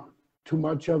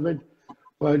much of it.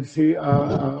 But see,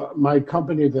 my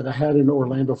company that I had in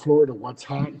Orlando, Florida, What's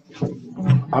Hot,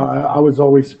 I was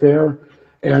always fair,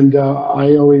 and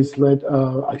I always let,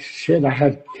 I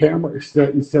had cameras,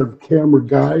 instead of camera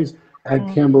guys, I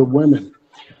had camera women.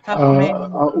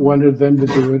 Wanted them to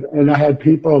do it, and I had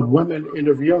women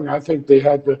interviewing. I think they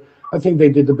did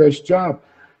the best job.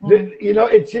 You know,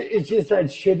 it's just that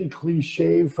shitty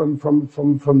cliche from the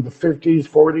 50s,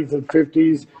 40s, and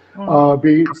 50s.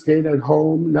 Staying at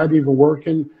home, not even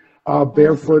working,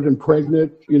 barefoot and pregnant,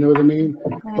 you know what I mean?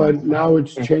 But now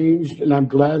it's changed, and I'm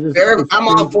glad it's I'm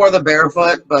all for the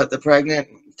barefoot, but the pregnant,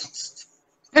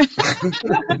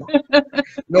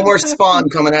 no more spawn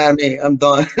coming out of me. I'm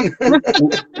done.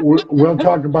 We'll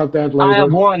talk about that later. I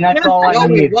have one, that's all I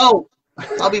need. Whoa.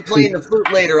 I'll be playing the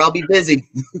flute later. I'll be busy.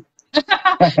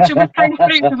 She'll be playing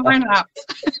flute for mine up.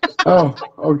 Oh,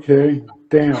 okay.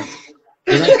 Damn.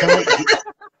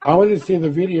 I want to see the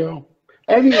video.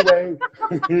 Anyway.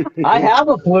 I have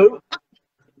a flute.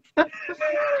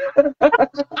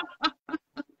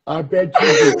 I bet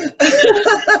you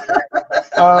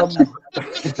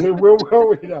do. Where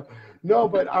were we now? No,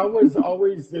 but I was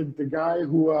always the guy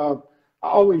who,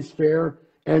 always fair,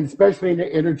 and especially in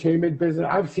the entertainment business.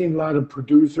 I've seen a lot of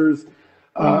producers,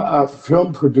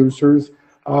 film producers,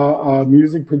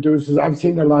 music producers. I've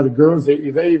seen a lot of girls. They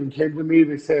even came to me.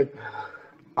 They said,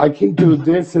 I can do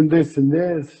this and this and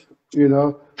this, you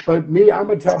know. But me, I'm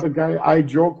a type of guy I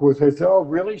joke with. I said, oh,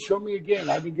 really? Show me again.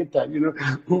 I didn't get that, you know.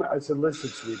 I said, listen,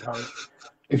 sweetheart,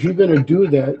 if you're going to do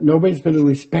that, nobody's going to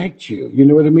respect you. You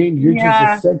know what I mean? You're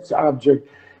just a sex object.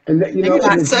 And that, you know.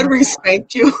 I said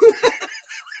respect you.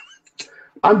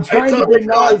 I'm trying to be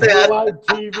nice for live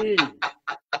TV.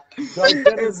 So I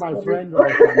said it to my friend all the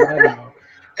time. I don't know.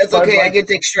 It's okay. I get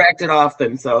distracted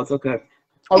often, so it's okay.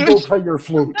 I'll go play your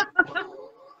flute.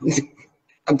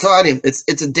 I'm telling you, it's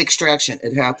a distraction.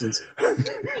 It happens.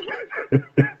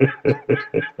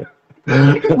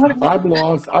 I'm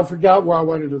lost. I forgot what I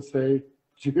wanted to say.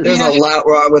 There's a lot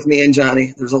wrong with me and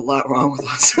Johnny. There's a lot wrong with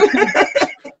us.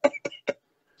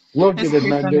 We'll get it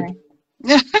mended.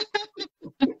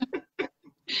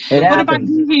 What about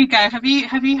you, Hugo? Have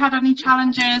you had any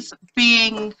challenges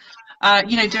being,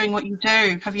 doing what you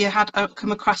do? Have you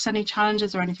come across any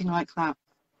challenges or anything like that?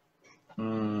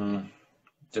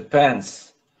 Depends.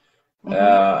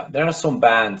 There are some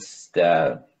bands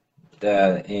that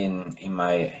in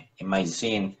my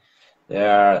scene,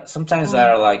 sometimes they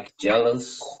are like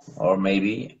jealous, or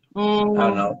maybe I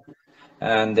don't know,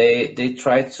 and they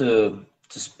try to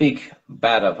speak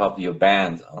bad about your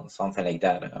band or something like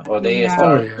that, or they Yeah.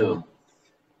 start yeah. to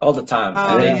all the time,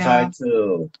 Oh, and yeah.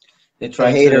 they The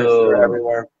try haters are to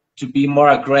everywhere. be more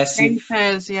aggressive,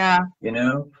 Haters, yeah. you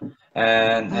know,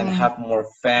 and have more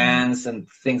fans and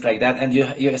things like that, and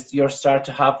you start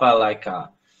to have a like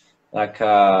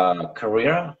a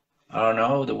career. I don't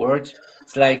know the word.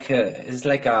 It's like a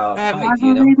fight,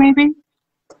 you know. Rivalry, maybe?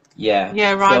 Yeah.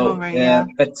 Yeah, So, rivalry, yeah.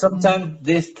 but sometimes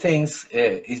these things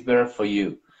is better for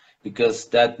you because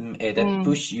that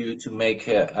push you to make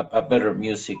a better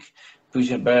music,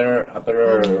 push a better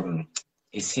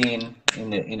scene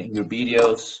in your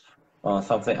videos or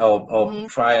something, or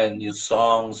try new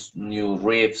songs, new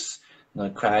riffs,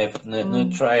 try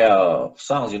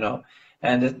songs, you know,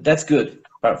 and that's good.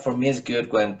 But for me, it's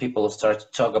good when people start to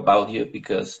talk about you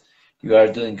because you are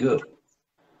doing good.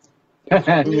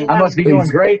 I must be doing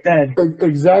great then.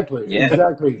 Exactly. Yeah,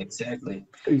 Exactly. exactly.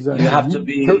 You Exactly. have to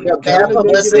be Yeah, bad Turn the careful to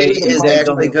publicity negative say into is say actually positive.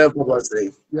 something. good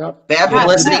publicity. Yep. Bad Yeah,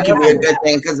 publicity be can be a careful. good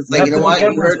thing because it's You like, have you know to be what? You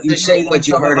careful heard you this so they shit, don't but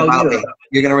you talk heard about about you. me.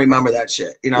 You're gonna remember that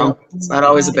shit. You know, Yep. it's not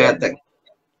always a Yeah, bad thing.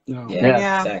 No. Yeah.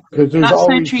 Yeah. exactly. Because there's That's so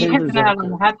always true. You hit the haters nail out on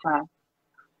the there. head there.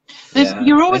 Yeah,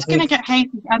 You're I always going to think get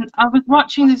hated. And I was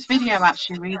watching this video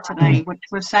actually recently, which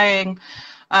was saying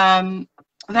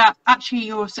that actually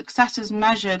your success is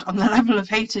measured on the level of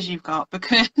haters you've got.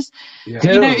 Because, Yeah.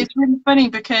 you know, Dude. it's really funny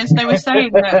because they were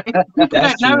saying that if people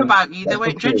that's don't know true. about you, they That's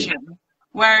won't true. judge you.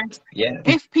 Whereas Yeah,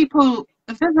 if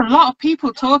there's a lot of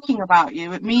people talking about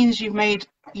you, it means you've made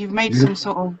some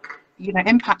sort of, you know,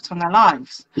 impact on their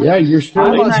lives. Yeah, you're still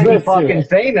I must be existing. fucking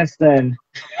famous then.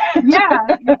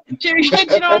 Yeah, do you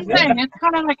know what I'm saying? It's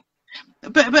kind of like,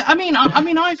 but I mean,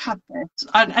 I've had this,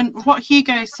 and what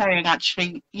Hugo's saying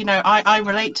actually, you know, I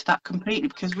relate to that completely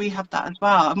because we have that as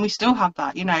well, and we still have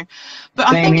that, you know. But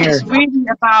I Same think it's here. really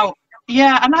about,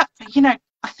 yeah, and you know,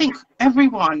 I think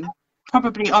everyone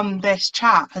probably on this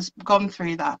chat has gone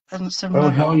through that on some Oh,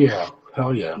 level. hell yeah.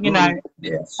 Hell yeah. You know,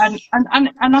 yes. and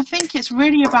I think it's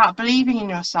really about believing in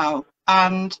yourself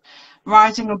and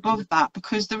rising above that,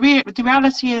 because the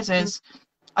reality is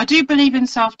I do believe in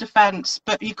self-defense,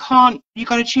 but you've got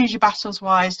to choose your battles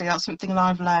wisely. That's something that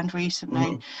I've learned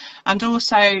recently. And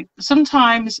also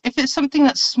sometimes if it's something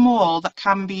that's small that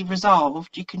can be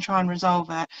resolved, you can try and resolve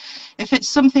it. If it's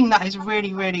something that is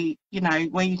really, really, you know,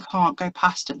 where you can't go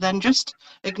past it, then just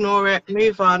ignore it,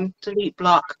 move on, delete,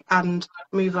 block, and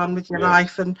move on with your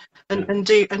life and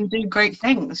do great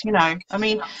things, you know. I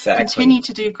mean, Exactly. continue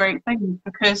to do great things,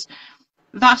 because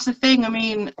that's the thing. I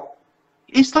mean,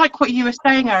 it's like what you were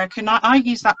saying, Eric, and I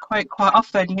use that quote quite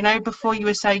often. You know, before you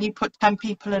were saying you put 10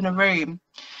 people in a room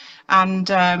and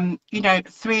you know,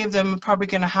 3 of them are probably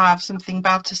going to have something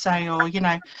bad to say, or, you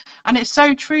know, and it's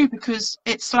so true, because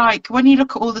it's like when you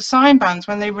look at all the sign bands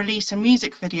when they release a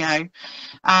music video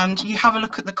and you have a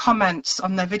look at the comments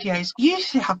on their videos, you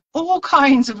usually have all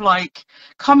kinds of like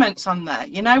comments on there,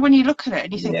 you know, when you look at it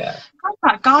and you think, God,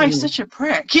 that guy's such a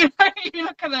prick, you know. You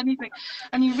look at anything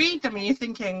and you read them and you're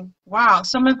thinking, wow,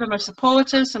 some of them are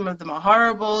supportive, some of them are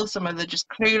horrible, some of them are just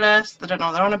clueless, they don't know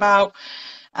what they're on about.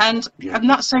 And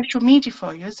that's social media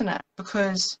for you, isn't it?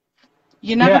 Because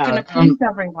you're never going to please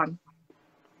everyone.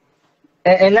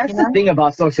 And that's the thing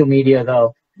about social media,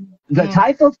 though. The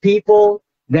type of people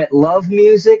that love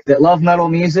music, that love metal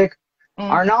music,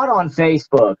 are not on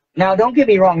Facebook. Now, don't get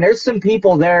me wrong. There's some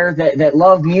people there that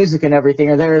love music and everything,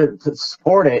 are there to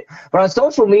support it. But on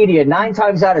social media, 9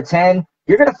 times out of 10,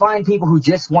 you're going to find people who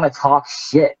just want to talk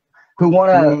shit, who want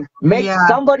to make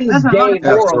somebody's day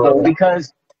horrible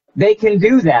because they can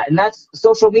do that. And that's,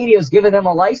 social media is giving them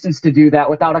a license to do that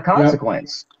without a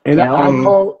consequence. And you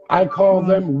know? I call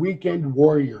them weekend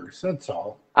warriors. That's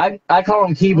all. I call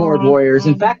them keyboard warriors.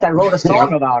 In fact, I wrote a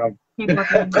song about them.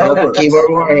 Keyboard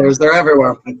warriors, they're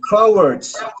everywhere.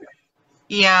 Cowards.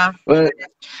 Yeah. But,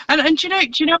 and do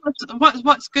you know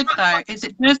what's good though is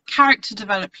it does character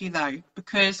develop you though,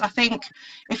 because I think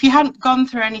if you hadn't gone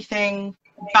through anything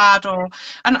bad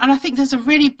and I think there's a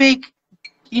really big,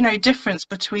 you know, difference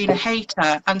between a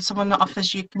hater and someone that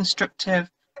offers you constructive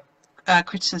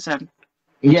criticism.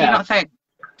 Do you not think?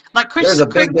 Like there's a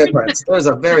big difference. There's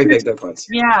a very big difference.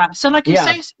 Yeah. So like if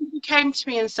say somebody came to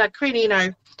me and said, Queenie, you know,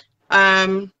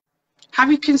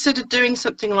 have you considered doing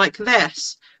something like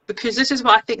this? Because this is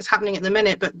what I think is happening at the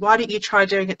minute, but why don't you try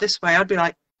doing it this way? I'd be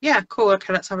like, yeah, cool,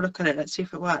 okay, let's have a look at it. Let's see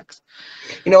if it works.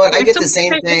 You know what? I get the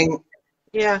same thing.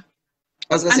 Yeah.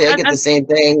 I was gonna say I get the same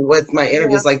thing with my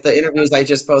interviews, like the interviews I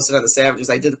just posted on the Savages.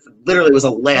 I did literally was a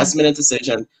last minute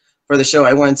decision for the show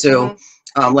I went to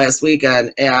last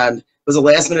weekend, and was a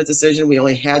last minute decision. We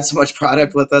only had so much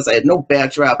product with us. I had no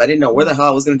backdrop. I didn't know where the hell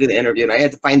I was going to do the interview, and I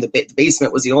had to find the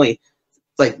basement was the only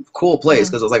like cool place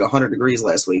because it was like 100 degrees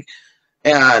last week.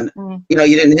 And you know,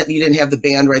 you didn't have the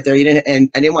band right there. You didn't,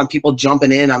 and I didn't want people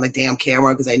jumping in on the damn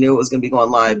camera because I knew it was going to be going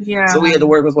live. Yeah. So we had to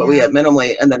work with what we had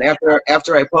minimally. And then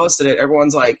after I posted it,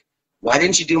 everyone's like, "Why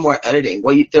didn't you do more editing?"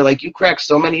 Well, they're like, "You cracked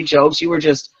so many jokes. You were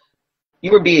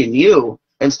being you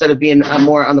instead of being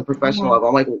more on the professional level."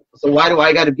 I'm like, "So why do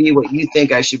I got to be what you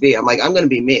think I should be?" I'm like, "I'm going to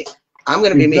be me. I'm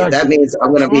going to be me. That means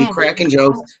I'm going to be cracking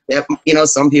jokes that, you know,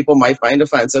 some people might find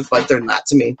offensive, but they're not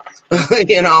to me.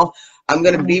 You know." I'm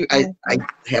going to be, I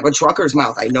have a trucker's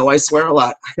mouth. I know I swear a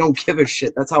lot. I don't give a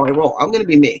shit. That's how I roll. I'm going to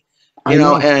be me, you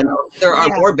know, and there are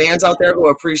more bands out there who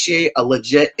appreciate a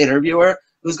legit interviewer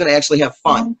who's going to actually have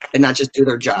fun and not just do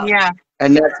their job. Yeah.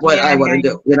 And that's what I want to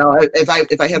do. You know,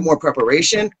 if I had more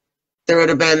preparation, there would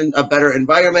have been a better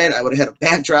environment. I would have had a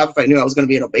backdrop if I knew I was going to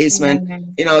be in a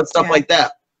basement, you know, stuff like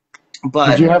that.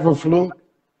 But did you have a flute?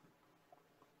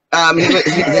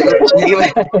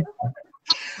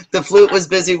 The flute was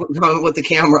busy with the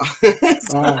camera.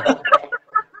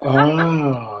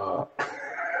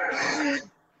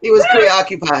 He was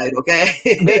preoccupied,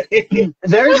 okay?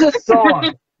 There's a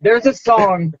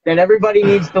song that everybody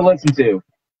needs to listen to.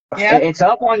 Yeah. It's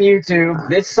up on YouTube.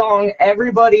 This song,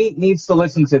 everybody needs to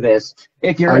listen to this.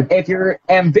 If you're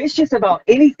ambitious about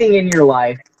anything in your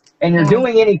life and you're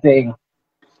doing anything,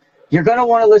 you're going to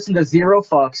want to listen to Zero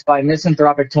Fucks by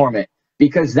Misanthropic Torment,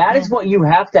 because that is what you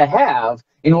have to have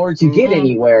in order to get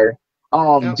anywhere. Do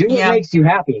what makes you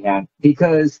happy, man.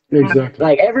 Because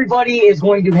like everybody is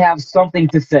going to have something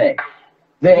to say.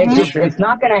 It's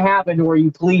not going to happen to where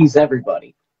you please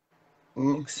everybody.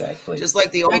 Exactly. Just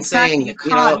like the old saying, you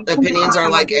know, opinions are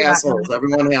like assholes.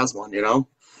 Everyone has one, you know,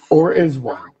 or is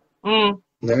one. I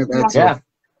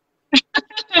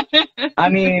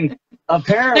mean,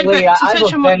 apparently, I've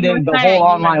offended the whole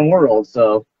online world,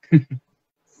 so.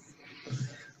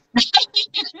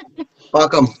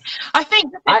 Fuck 'em. I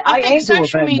think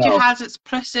social media has its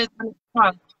pluses and its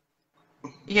cons.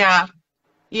 Yeah.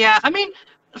 I mean,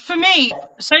 for me,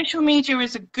 social media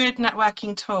is a good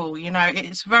networking tool. You know,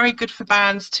 it's very good for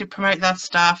bands to promote their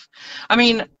stuff. I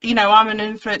mean, you know, I'm an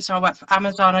influencer. I work for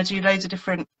Amazon. I do loads of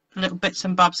different little bits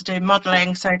and bobs. I do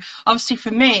modeling. So obviously,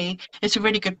 for me, it's a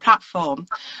really good platform.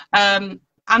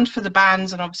 And for the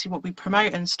bands and obviously what we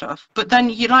promote and stuff. But then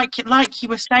you like you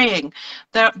were saying,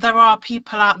 there are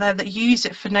people out there that use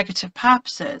it for negative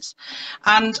purposes.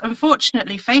 And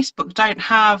unfortunately, Facebook don't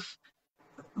have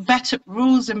better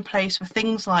rules in place for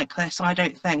things like this. I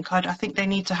don't think. I think they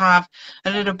need to have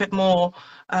a little bit more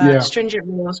stringent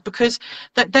rules, because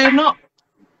they're not.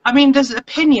 I mean, there's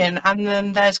opinion and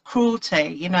then there's cruelty,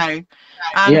 you know.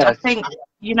 And I think,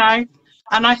 you know,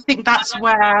 and I think that's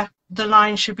where the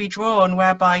line should be drawn,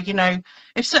 whereby, you know,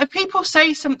 if people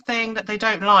say something that they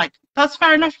don't like, that's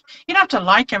fair enough. You don't have to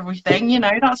like everything, you know.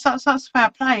 That's fair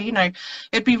play. You know,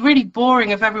 it'd be really boring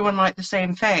if everyone liked the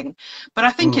same thing. But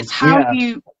I think it's how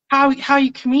you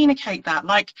communicate that.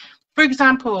 Like, for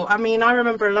example, I mean, I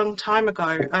remember a long time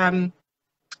ago,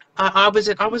 I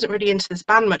wasn't really into this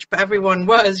band much, but everyone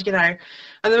was, you know,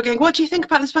 and they were going, "What do you think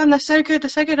about this band? They're so good. They're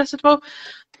so good." I said, "Well,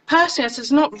 personally,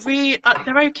 it's not really.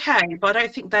 They're okay, but I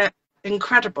don't think they're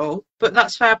incredible, but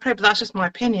that's fair play. But that's just my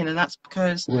opinion, and that's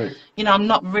because you know, I'm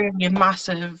not really a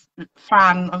massive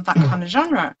fan of that kind of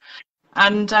genre."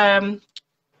 And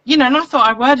you know, and I thought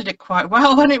I worded it quite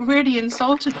well, and it really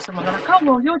insulted someone. They're like, "Oh,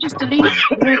 well, you're just deleting."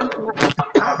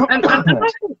 And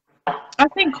I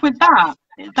think with that,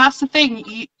 that's the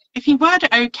thing. If you word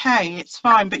it okay, it's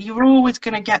fine, but you're always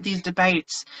going to get these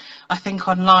debates, I think,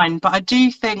 online. But I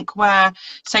do think where,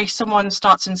 say, someone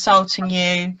starts insulting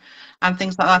you and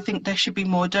things like that, I think there should be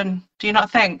more done. Do you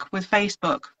not think, with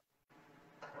Facebook?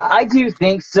 I do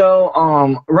think so.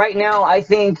 Right now, I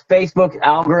think Facebook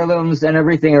algorithms and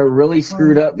everything are really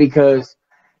screwed up because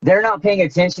they're not paying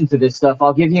attention to this stuff.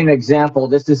 I'll give you an example.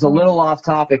 This is a little off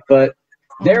topic, but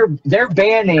they're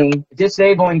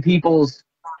disabling people's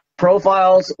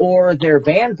profiles or their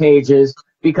band pages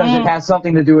because it has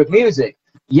something to do with music.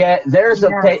 Yet there's a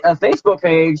Facebook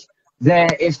page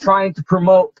that is trying to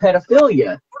promote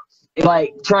pedophilia,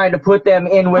 like trying to put them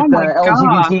in with the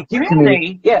LGBTQ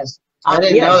community. Yes, I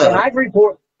didn't know that. And I've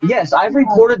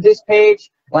reported this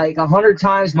page like 100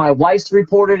 times. My wife's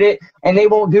reported it, and they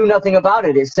won't do nothing about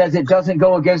it. It says it doesn't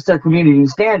go against their community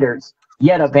standards.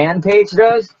 Yet a band page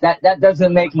does. That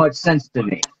doesn't make much sense to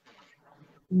me.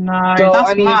 No, so,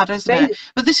 that's mad, isn't it?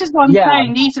 But this is what I'm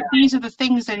saying. These are the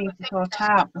things they need to sort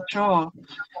out, for sure.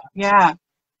 Yeah.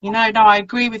 You know, no, I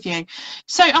agree with you.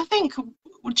 So I think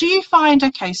do you find,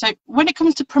 okay, so when it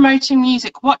comes to promoting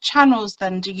music, what channels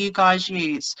then do you guys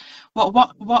use?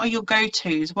 What are your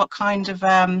go-tos? What kind of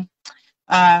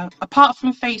apart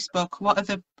from Facebook, what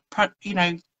other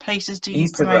places do you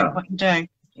promote what you do?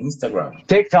 Instagram.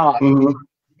 TikTok.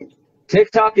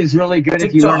 TikTok is really good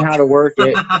if you learn how to work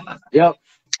it. Yep.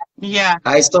 Yeah.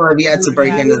 I still have yet to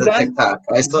break into the TikTok.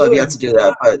 I still have yet to do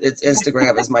that, but it's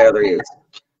Instagram is my other use.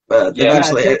 But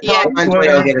eventually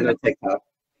I'll get into TikTok.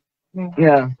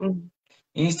 Yeah.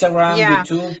 Instagram,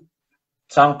 YouTube,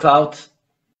 SoundCloud.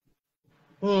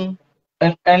 And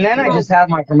then I just have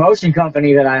my promotion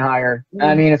company that I hire.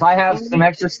 I mean, if I have some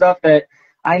extra stuff that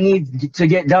I need to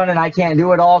get done and I can't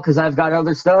do it all because I've got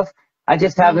other stuff, I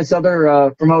just have this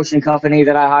other promotion company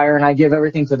that I hire, and I give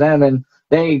everything to them, and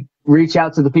they reach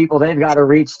out to the people they've got to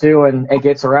reach to, and it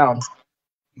gets around.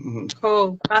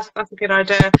 Cool. That's a good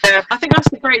idea. I think that's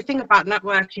the great thing about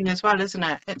networking as well, isn't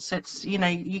it? It's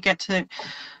you get to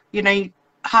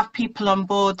have people on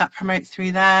board that promote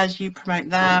through theirs, you promote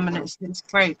them, and it's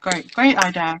great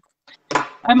idea.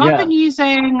 I've been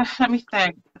using, let me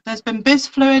think, there's been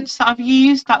BizFluence that I've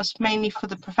used. That's mainly for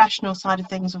the professional side of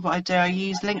things of what I do. I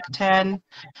use LinkedIn,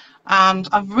 and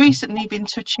I've recently been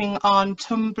touching on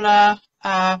Tumblr,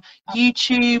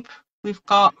 YouTube. We've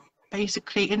got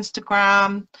basically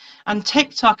Instagram, and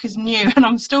TikTok is new, and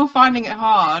I'm still finding it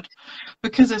hard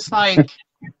because it's like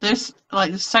there's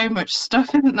so much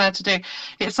stuff, isn't there, to do?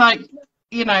 It's like,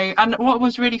 and what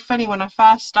was really funny when I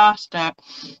first started it,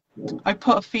 I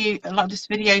put this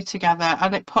video together,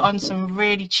 and it put on some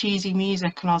really cheesy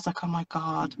music, and I was like, oh my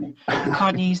god, I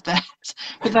can't use this.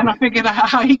 But then I figured out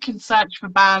how you can search for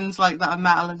bands like that are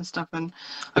metal and stuff, and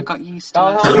I got used to it.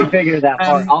 I'll help you figure that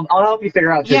part. I'll help you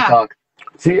figure out TikTok.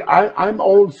 See, I'm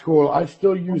old school. I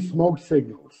still use smoke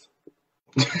signals.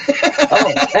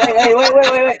 Hey,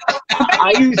 wait.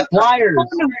 I use flyers.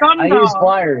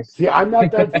 See, I'm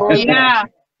not that far. Yeah.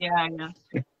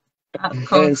 That's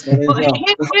cool. Well,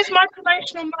 here's my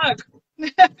promotional mug.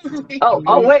 Wait.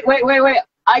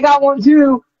 I got one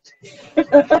too. Yay!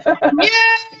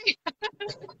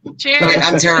 Cheers.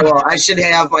 I'm terrible. I should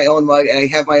have my own mug. I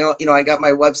have my own, I got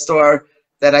my web store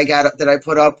that I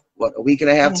put up, a week and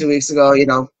a half, 2 weeks ago,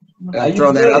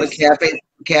 throwing that out of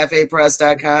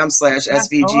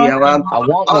cafepress.com/SVGLM.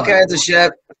 All kinds of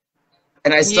shit.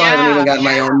 And I still haven't even gotten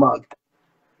my own mug.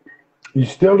 You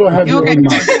still don't have your own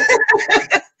mug.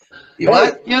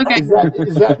 What?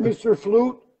 Is that Mr.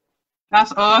 Flute?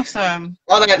 That's awesome.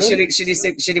 Hold on, should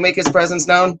he make his presence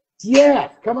known? Yeah,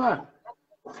 come on.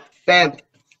 Ben,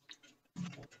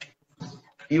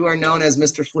 you are known as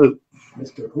Mr. Flute.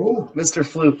 Mr. Who? Mr.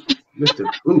 Flute. Mr.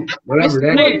 Flute. Whatever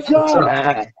that is.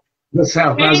 What's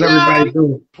up? How's everybody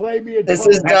doing? Play me a This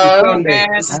is Don.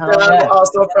 This is Don,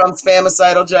 also from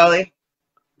Spamicidal Jelly.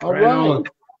 All right.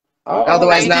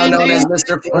 Otherwise now known as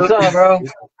Mr. Flute. What's up, bro?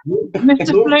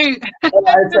 Mr. Flute.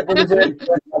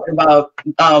 Talking about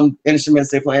instruments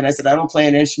they play, and I said I don't play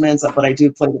any instruments, but I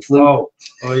do play the flute.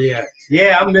 Oh yeah,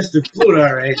 I'm Mr. Flute,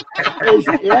 all right.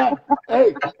 Yeah.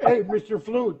 Hey, Mr.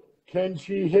 Flute, can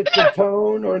she hit the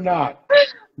tone or not?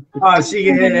 Oh, she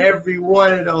can hit every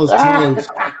one of those tones.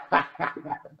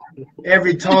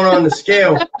 Every tone on the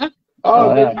scale.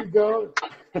 Oh, there you go.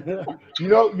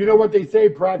 You know what they say,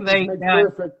 practice makes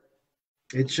perfect.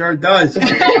 It sure does.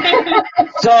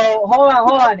 So hold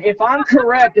on. If I'm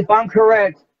correct,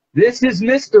 this is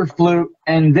Mr. Flute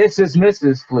and this is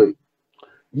Mrs. Flute.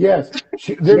 Yes,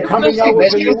 they're coming out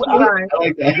with a new album.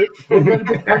 They're going to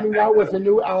be coming out with a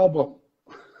new album.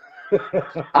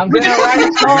 I'm gonna write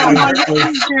a song.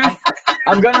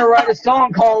 I'm gonna write a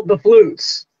song called "The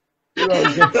Flutes." And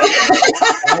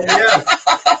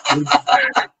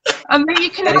then you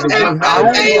can.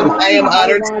 I am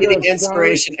honored to be the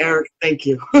inspiration, Eric. Thank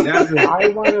you. I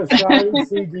want a signed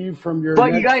CD from your.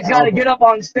 But you guys got to get up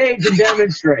on stage and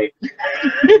demonstrate.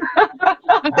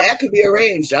 That could be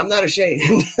arranged. I'm not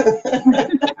ashamed.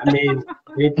 I mean,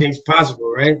 anything's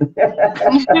possible, right?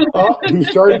 Oh, he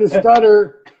started to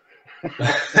stutter.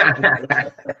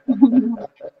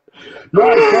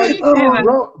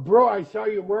 No, bro, I saw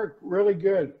you work really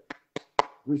good.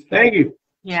 Respect. Thank you.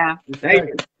 Yeah. Thank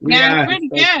you. Yeah, really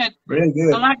good. Really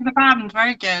good. I like the band.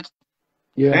 Very good.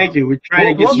 Yeah. Thank you. We're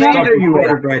trying to get stuff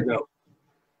recorded right now.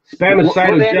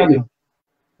 Spamicidal jelly.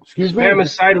 Excuse me?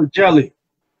 Spamicidal jelly.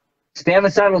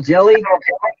 Spamicidal jelly?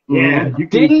 Yeah.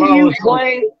 Didn't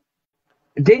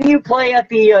you play at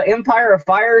the Empire of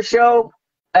Fire show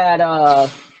at the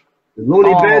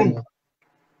Looney Bin?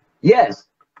 Yes.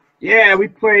 Yeah, we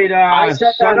played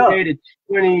Sunday the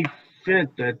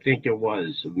 25th, I think it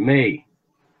was, of May.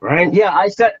 Right? Yeah, I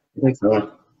think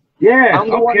so. Yeah, I'm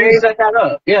the one who set that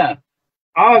up. Yeah.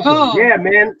 Awesome. Cool. Yeah,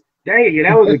 man. Dang it,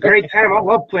 that was a great time. I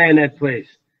love playing that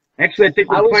place. Actually, I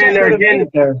think we're playing there again in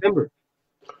September.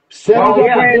 Set it up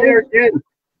playing there again.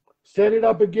 Set it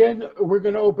up again. We're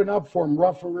going to open up for them,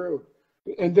 rough and rude.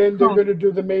 And then they're going to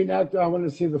do the main act. I want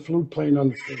to see the flute playing on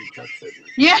the stage. That's it.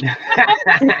 Yeah.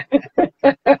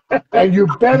 And you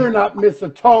better not miss a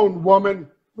tone, woman.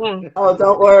 Oh,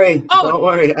 don't worry. Don't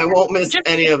worry. I won't miss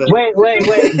any of it. Wait.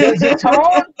 Does the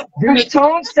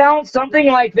tone sound something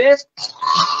like this?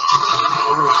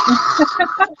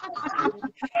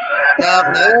 No,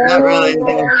 not really. A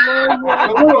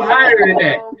little higher than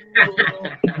that.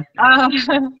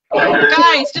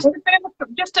 Guys,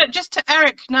 just to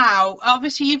Eric now.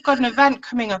 Obviously, you've got an event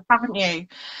coming up, haven't you?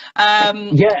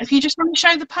 Yes. If you just want to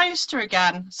show the poster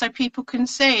again, so people can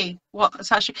see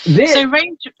what's actually.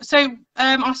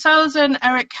 Ourselves and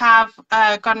Eric have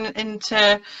gone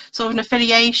into sort of an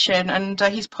affiliation, and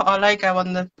he's put our logo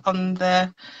on the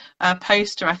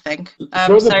poster, I think.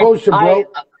 Show the poster, bro.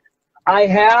 I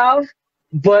have,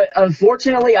 but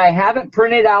unfortunately, I haven't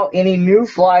printed out any new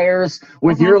flyers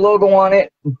with your logo on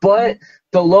it. But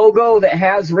the logo that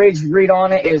has Ragebreed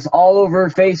on it is all over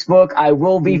Facebook. I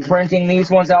will be printing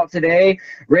these ones out today.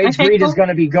 Ragebreed is going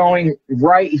to be going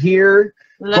right here.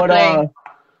 Lovely.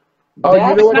 But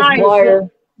that's the flyer.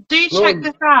 Do check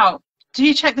this out.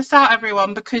 Do check this out,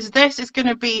 everyone, because this is going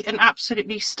to be an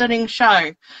absolutely stunning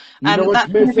show. And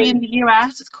that's going to be in the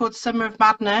US. It's called Summer of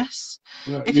Madness.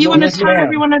 Yeah, if you want to tell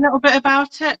everyone a little bit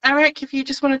about it, Eric, if you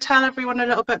just want to tell everyone a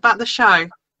little bit about the show.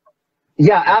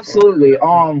 Yeah, absolutely.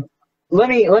 Let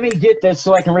me get this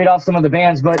so I can read off some of the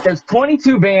bands. But there's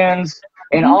 22 bands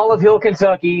in all of Hill,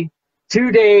 Kentucky.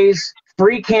 2 days,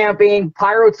 free camping,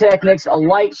 pyrotechnics, a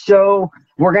light show.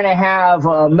 We're going to have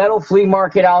a metal flea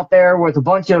market out there with a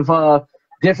bunch of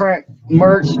different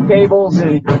merch tables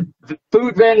and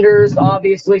food vendors,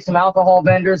 obviously some alcohol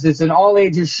vendors. It's an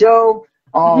all-ages show.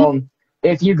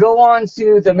 If you go on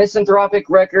to the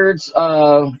Misanthropic Records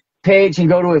page and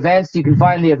go to events, you can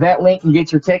find the event link and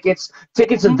get your tickets.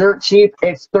 Tickets are dirt cheap.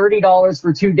 It's $30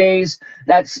 for 2 days.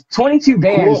 That's 22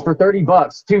 bands for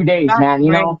 $30, 2 days, man.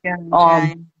 You know,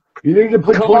 you need to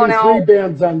put 23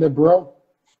 bands on there, bro.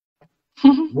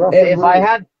 If I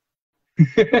had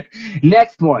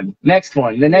next one,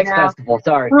 the next festival.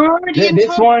 Sorry, we're already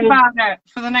this one about it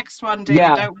for the next one, dude.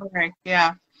 Yeah, don't worry.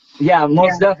 Yeah,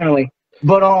 most definitely.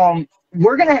 But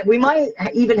we might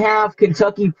even have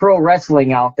Kentucky Pro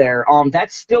Wrestling out there.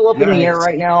 That's still up in the air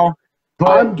right now.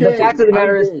 But the fact of the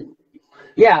matter is,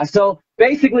 so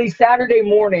basically Saturday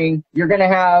morning you're gonna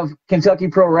have Kentucky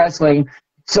Pro Wrestling.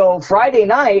 So Friday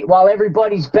night, while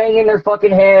everybody's banging their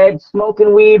fucking head,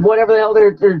 smoking weed, whatever the hell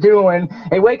they're doing,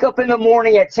 they wake up in the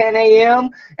morning at 10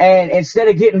 a.m. and instead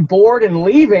of getting bored and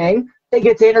leaving, they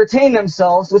get to entertain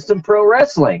themselves with some pro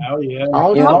wrestling. Oh yeah.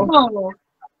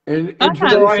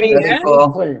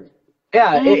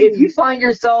 If you find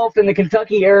yourself in the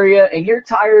Kentucky area and you're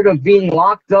tired of being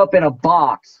locked up in a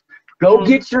box, go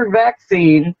get your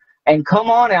vaccine and come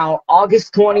on out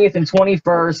August 20th and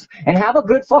 21st and have a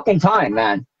good fucking time,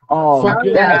 man.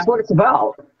 That's what it's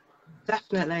about.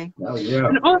 Definitely. Oh, yeah.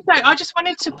 And also, I just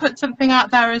wanted to put something out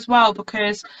there as well,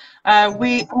 because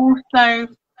we also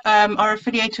are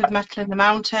affiliated with Metal in the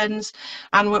Mountains,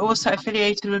 and we're also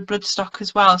affiliated with Bloodstock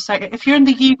as well. So if you're in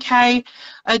the UK,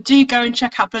 do go and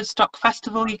check out Bloodstock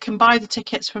Festival. You can buy the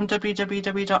tickets from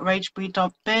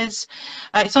www.ragebreed.biz.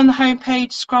 It's on the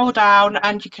homepage, scroll down,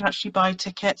 and you can actually buy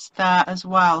tickets there as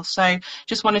well. So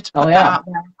just wanted to put that out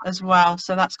there as well.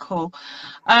 So that's cool.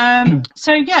 So I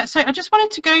just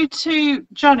wanted to go to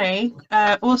Johnny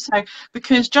also,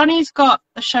 because Johnny's got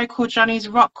a show called Johnny's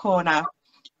Rock Corner.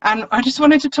 And I just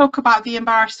wanted to talk about the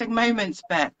embarrassing moments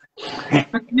bit.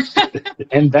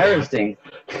 Embarrassing?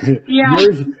 Yeah.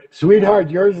 Sweetheart,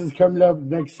 yours is coming up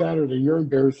next Saturday. Your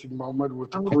embarrassing moment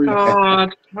with the priest.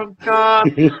 Oh,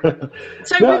 God.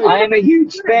 No, I am a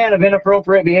huge fan of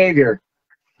inappropriate behavior.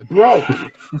 Bro,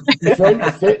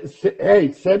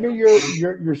 send me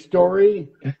your story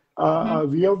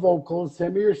via vocals.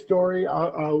 Send me your story.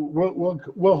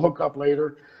 We'll hook up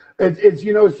later. It's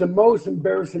it's the most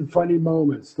embarrassing funny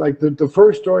moments. Like the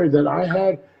first story that I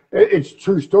had, it's a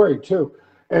true story too.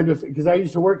 And because I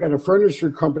used to work at a furniture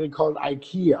company called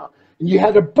IKEA, and you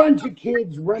had a bunch of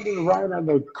kids running around on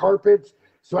the carpets.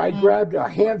 So I grabbed a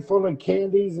handful of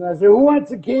candies and I said, "Who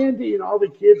wants a candy?" And all the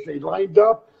kids, they lined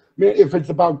up. Man, if it's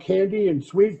about candy and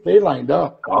sweets, they lined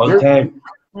up. Okay.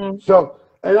 So,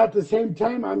 and at the same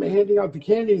time, I'm handing out the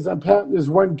candies. I'm patting this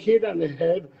one kid on the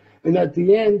head. And at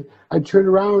the end, I turned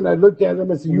around and I looked at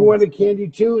him. I said, "You want a candy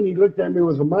too?" And he looked at me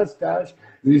with a mustache.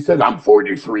 And he said, "I'm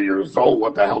 43 years old.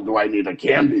 What the hell do I need a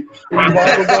candy?" And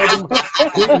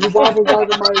he wobbled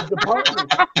out of my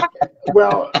department.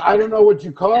 Well, I don't know what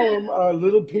you call them.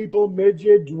 Little people,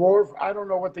 midget, dwarf. I don't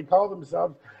know what they call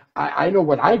themselves. I know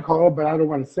what I call it, but I don't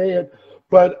want to say it.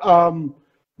 But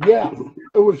yeah,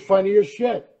 it was funny as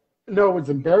shit. No, it was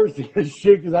embarrassing as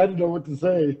shit because I didn't know what to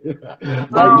say.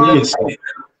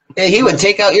 Yeah, he would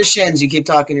take out your shins. You keep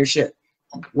talking your shit.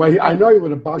 Well, I know he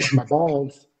would have boxed my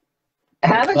balls.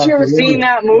 Haven't you ever seen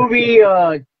that movie,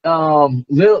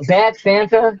 Bad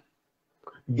Santa?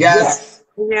 Yes.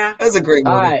 Yeah. That's a great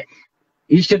movie. All right.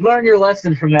 You should learn your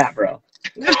lesson from that, bro.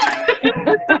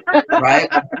 Right?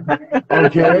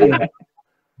 Okay.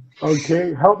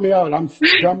 Okay, help me out. I'm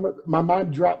dumb. My mom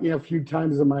dropped me a few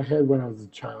times in my head when I was a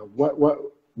child. What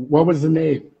was the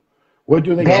name? What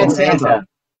do they call Bad it? Santa.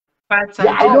 Bad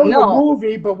Santa. Yeah, I know no. the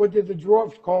movie, but what did the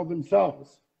dwarfs call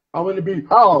themselves? I'm going to be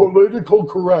political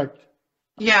correct.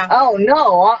 Yeah. Oh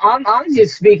no, I'm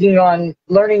just speaking on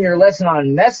learning your lesson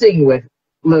on messing with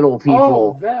little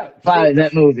people by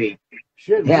that movie.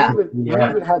 Shit, Yeah. we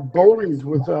even had bowlings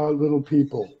with little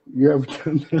people. You ever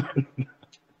done that?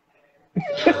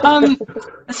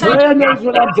 Fran knows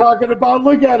what I'm talking about.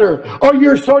 Look at her. Oh,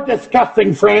 you're so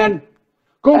disgusting, Fran.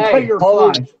 Go play your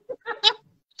hold flute. on.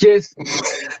 Just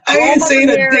I ain't saying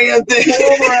a damn thing.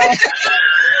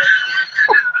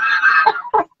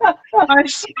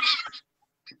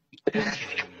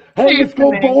 Hey, let's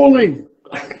go bowling.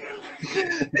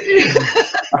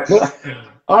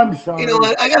 I'm sorry. You know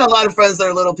what? I got a lot of friends that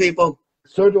are little people.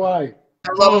 So do I.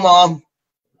 I love them all.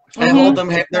 I hold them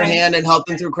their hand and help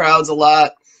them through crowds a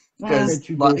lot because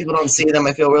a lot of people don't see them.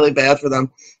 I feel really bad for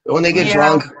them. But when they get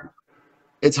drunk,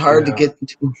 it's hard to get.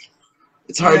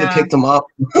 It's hard to pick them up.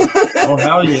 Oh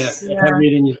hell yeah!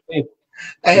 Heavier than you think.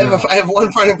 I have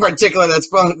one friend in particular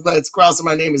that's crossing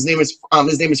my name. His name is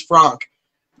Frank.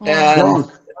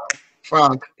 And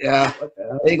Frank, yeah.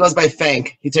 He goes by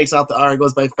Fank. He takes out the R. He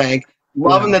goes by Fank.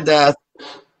 Love him to death.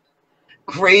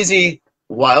 Crazy,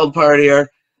 wild partier.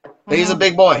 But he's a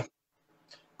big boy.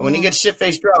 And when he gets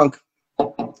shit-faced drunk,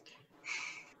 it's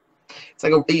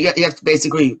like you have to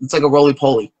basically, it's like a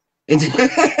roly-poly. And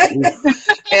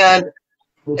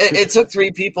it took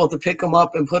 3 people to pick him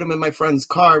up and put him in my friend's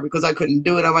car because I couldn't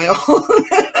do it on my own.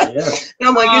 And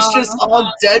I'm like, it's just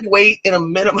all dead weight in a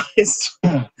minimized.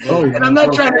 And I'm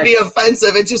not trying to be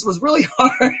offensive. It just was really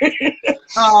hard.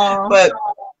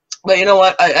 But you know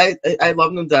what? I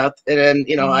love them to death. And then,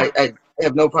 you know, I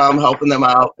have no problem helping them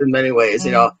out in many ways,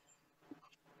 you know.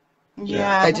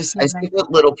 Yeah. I speak with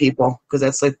little people because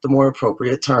that's like the more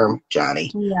appropriate term,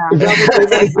 Johnny. Yeah.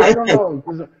 I don't know.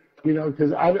 You know,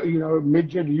 because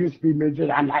midget used to be midget.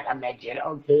 I'm not a midget.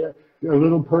 Okay, you're a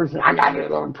little person. I'm not a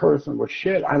little person. Well,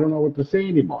 shit, I don't know what to say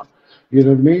anymore. You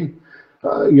know what I mean?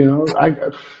 You know,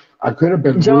 I could have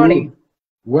been Johnny. rude.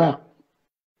 Well,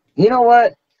 you know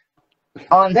what?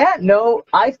 On that note,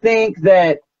 I think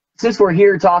that since we're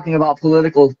here talking about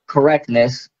political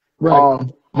correctness,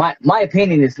 my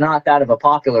opinion is not that of a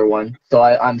popular one. So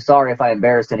I'm sorry if I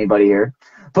embarrassed anybody here.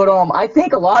 But I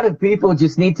think a lot of people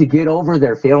just need to get over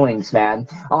their feelings, man.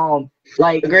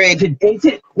 Like agreed. In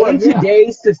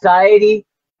today's society,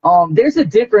 there's a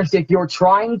difference if you're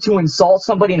trying to insult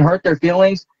somebody and hurt their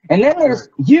feelings, and then there's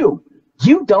you.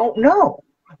 You don't know.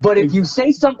 But if you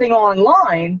say something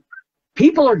online,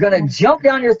 people are going to jump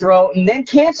down your throat, and then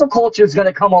cancel culture is going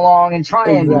to come along and try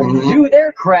and do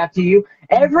their crap to you.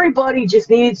 Everybody just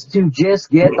needs to just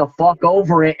get the fuck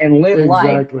over it and live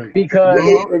life.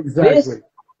 Because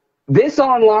this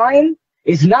online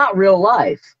is not real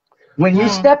life. When you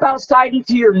step outside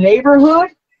into your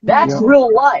neighborhood, that's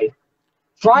real life.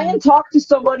 Try and talk to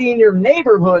somebody in your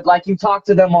neighborhood like you talk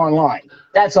to them online.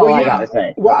 That's all I gotta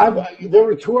say. Well, there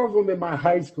were 2 of them in my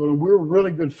high school, and we were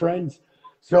really good friends.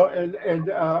 So, and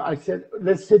I said,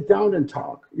 let's sit down and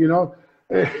talk, you know.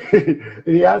 And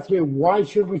he asked me, why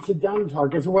should we sit down and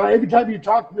talk? I said, well, every time you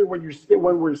talk to me when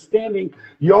we're standing,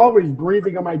 you're always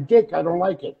breathing on my dick. I don't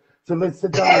like it. So let's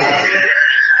sit down and talk.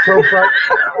 So, but,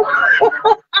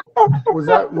 was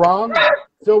that wrong?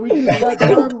 So we just sat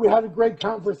down and we had a great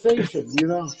conversation, you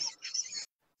know.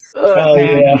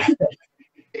 Yeah.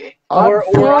 I'm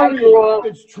sorry.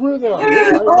 It's true though.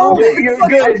 You're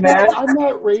good, man. I'm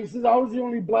not racist. I was the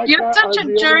only black guy. You're such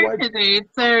a jerk, dude.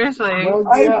 Seriously. Well,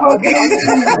 yeah, I'm the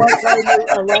only black guy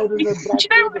allowed in the black Do you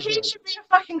know what? He should be a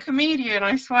fucking comedian,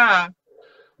 I swear.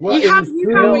 Well,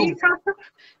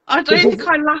 I don't think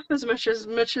I laugh as much as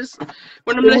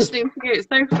when I'm listening to you. It's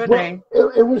so funny.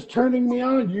 Well, it was turning me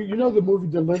on. You know the movie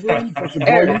Deliverance? It's a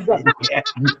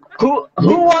boy,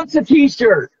 Who wants a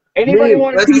T-shirt? Anybody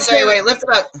want a Let's T-shirt? say, wait, lift it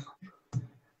up.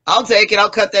 I'll take it. I'll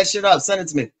cut that shit up. Send it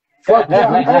to me. Fuck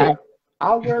yeah. Hey,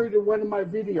 I'll wear it in one of my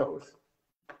videos.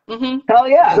 Hell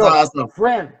yeah. That's awesome.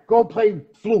 Friend, go play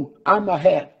flute. I'm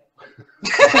ahead.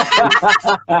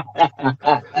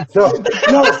 So but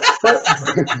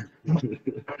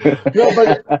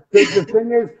the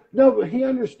thing is, but he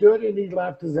understood and he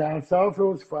laughed his ass off. It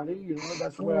was funny, you know.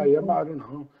 That's the way I am. I don't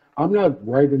know. I'm not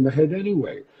right in the head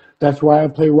anyway. That's why I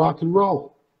play rock and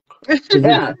roll.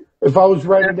 Yeah. If I was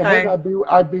right in the head,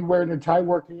 I'd be wearing a tie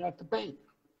working at the bank.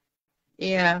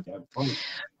 Yeah.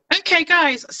 Okay,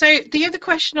 guys. So the other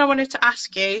question I wanted to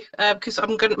ask you, because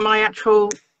I'm gonna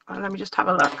let me just have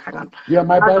a look. Hang on. Yeah,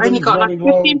 my battery's only got like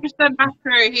running 15%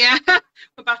 battery. Yeah,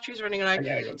 my battery's running low.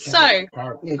 So,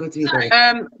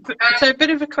 so a bit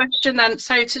of a question then.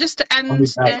 So just to end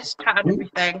this chat and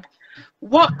everything,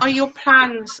 what are your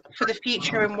plans for the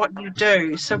future and what you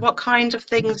do? So what kind of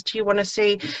things do you want to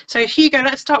see? So Hugo,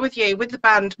 let's start with you. With the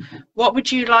band, what would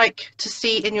you like to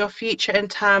see in your future in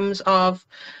terms of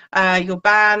your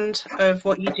band, of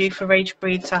what you do for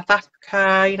Ragebreed South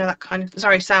Africa, you know, that kind of,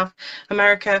 sorry, South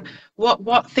America.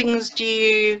 What things do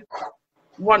you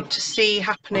want to see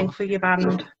happening for your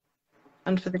band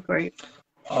and for the group?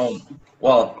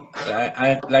 Well,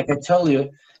 I like I told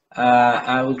you,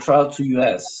 I will travel to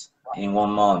US in 1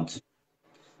 month.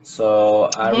 So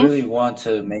I really want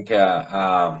to make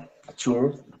a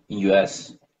tour in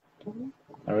US.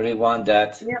 I really want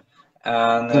that. Yep.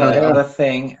 And another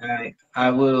thing, I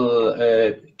will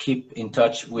keep in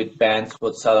touch with bands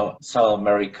with South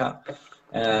America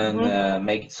and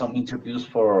make some interviews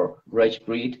for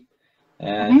Ragebreed.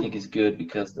 And I think it's good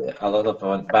because a lot of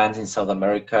bands in South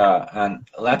America and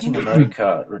Latin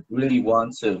America really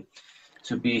want to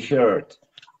be heard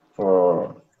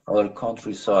for other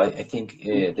countries. So I think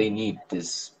they need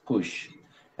this push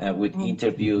with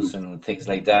interviews and things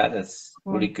like that. That's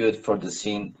really good for the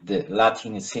scene, the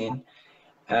Latin scene.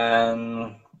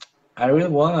 And I really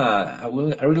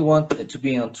want to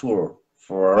be on tour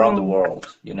for around the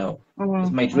world. You know,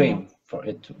 it's my dream for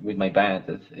it with my band.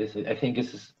 I think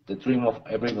this is the dream of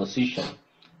every musician,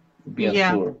 to be on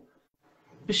tour.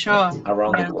 For sure.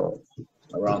 Around the world.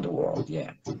 Around the world,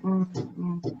 yeah.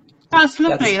 That's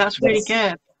lovely. That's really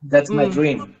good. That's my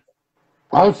dream.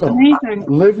 Awesome. Amazing.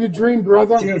 Live your dream,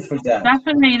 brother. Cheers for that.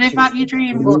 Definitely live out your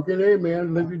dream.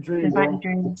 Man, live your dream. Live out your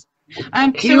dreams.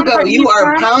 Hugo, you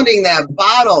are pounding that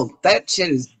bottle. That shit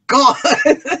is gone.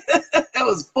 That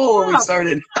was full when we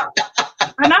started.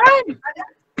 I know.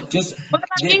 Just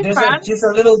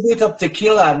a little bit of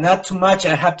tequila, not too much.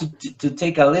 I have to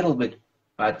take a little bit.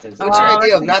 But what's your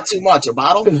idea of not too much? A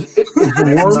bottle? Is a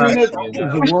worm in it?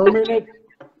 Is a worm in it?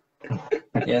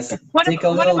 Yes, take a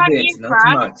little bit, not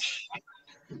too much.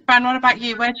 Fran, what about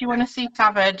you? Where do you want to see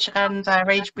Savage and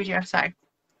Ragebreed USA?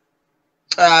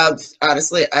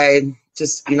 Honestly, I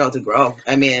just, to grow.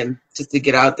 I mean, just to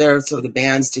get out there so the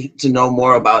bands to know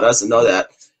more about us and know that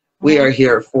we are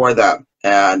here for them.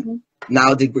 And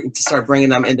now to start bringing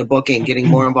them into booking, getting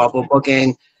more involved with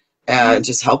booking, and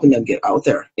just helping them get out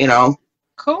there,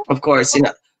 Cool. Of course,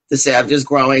 the Savage is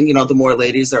growing. The more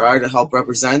ladies there are to help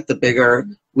represent, the bigger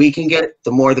we can get,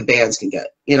 the more the bands can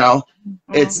get.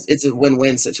 It's a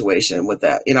win-win situation with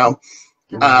that.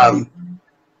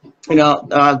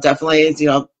 Definitely.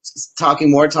 Talking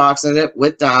more talks in it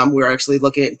with Dom. We're actually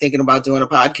thinking about doing a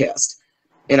podcast.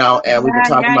 And we've been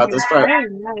talking about this for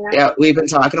we've been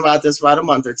talking about this for about a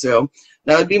month or two.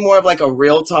 Now it'd be more of like a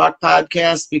real talk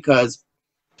podcast because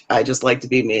I just like to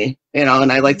be me, and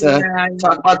I like to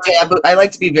talk about taboo. I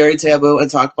like to be very taboo and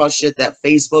talk about shit that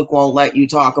Facebook won't let you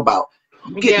talk about.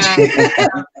 Not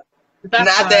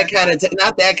that kind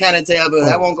of taboo.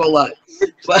 That won't go live.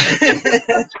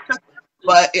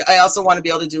 But I also want to be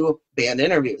able to do band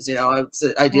interviews.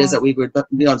 Ideas that we were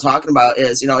talking about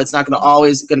is it's not going to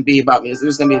always going to be about music.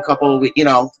 There's going to be a couple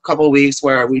of weeks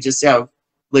where we just have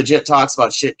legit talks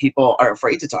about shit people are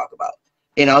afraid to talk about.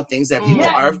 Things that people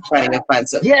are finding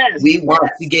offensive. Yes. We want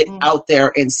to get out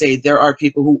there and say there are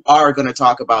people who are going to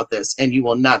talk about this and you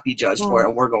will not be judged for it.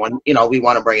 And we're going, we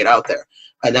want to bring it out there.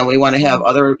 And then we want to have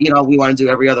other, we want to do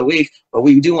every other week, but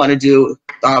we do want to do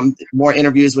more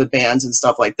interviews with bands and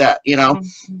stuff like that,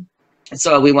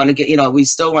 So we want to get, we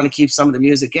still want to keep some of the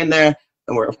music in there.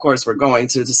 And we're going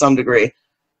to some degree,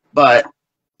 but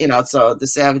so the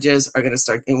Savages are going to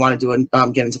start, they want to do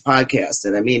get into podcasts.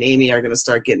 And me and Amy are going to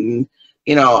start getting,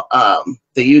 the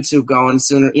YouTube going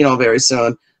sooner, very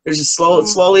soon. There's just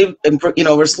slowly,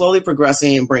 we're slowly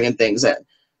progressing and bringing things in.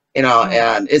 you know,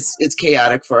 and it's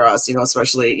chaotic for us, you know,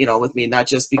 especially, you know, with me, not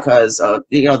just because of,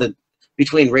 you know,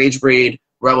 between Ragebreed,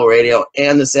 Rebel Radio,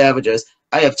 and the Savages,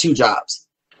 I have 2 jobs,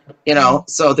 you know,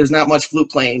 so there's not much flute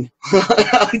playing.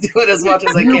 I do it as much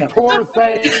as I can. You poor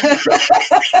thing.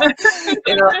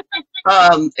 You know,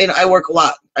 and I work a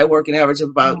lot. I work an average of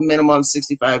about minimum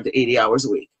 65 to 80 hours a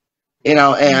week, you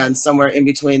know, and somewhere in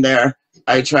between there,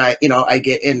 I try, you know, I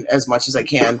get in as much as I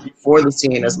can for the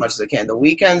scene, as much as I can. The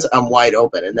weekends, I'm wide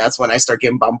open, and that's when I start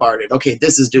getting bombarded. Okay,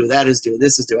 this is due, that is due,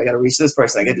 this is due. I got to reach this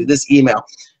person. I got to do this email,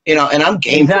 you know, and I'm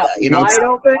game for that. You know, wide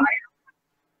open.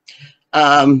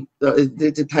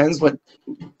 It depends what.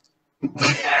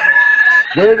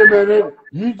 Wait a minute,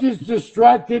 you just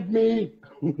distracted me.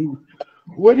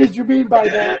 What did you mean by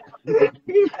that? It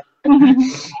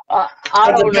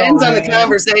depends on the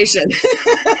conversation.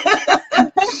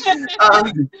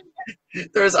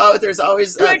 There's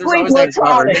always that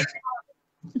covered.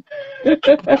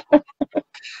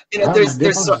 You know,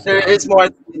 it's more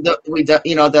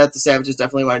you know, that the Savages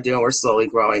definitely want to do, and we're slowly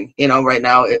growing. You know, right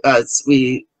now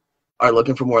we are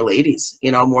looking for more ladies.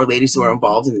 You know, more ladies who are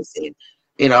involved in the scene.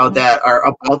 You know, that are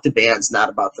about the bands, not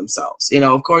about themselves. You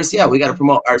know, of course, yeah, we got to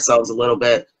promote ourselves a little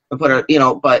bit and put our, you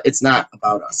know, but it's not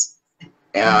about us.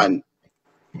 And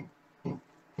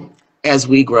as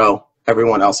we grow,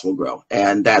 everyone else will grow.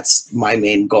 And that's my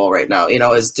main goal right now, you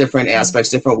know, is different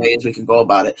aspects, different ways we can go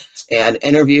about it. And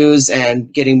interviews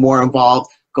and getting more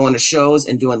involved, going to shows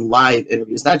and doing live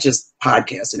interviews, not just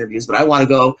podcast interviews, but I want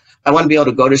to be able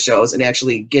to go to shows and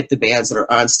actually get the bands that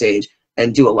are on stage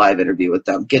and do a live interview with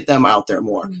them, get them out there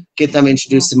more, get them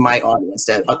introduced to my audience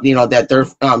that, you know, that they're,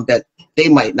 that they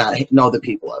might not know the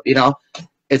people of, you know.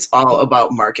 It's all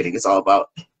about marketing. It's all about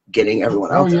getting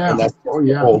everyone out there. And that's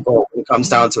the whole goal. It comes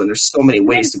down to, and there's so many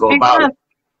ways to go about it.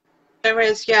 There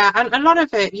is, yeah. And a lot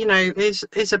of it, you know,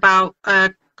 is about,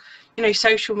 you know,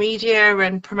 social media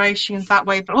and promotion that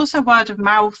way, but also word of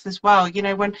mouth as well. You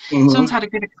know, when someone's had a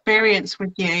good experience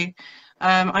with you,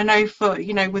 I know for,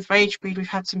 you know, with Ragebreed, we've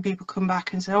had some people come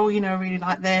back and say, oh, you know, I really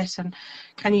like this, and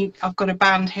I've got a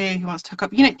band here who wants to hook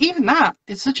up. You know, even that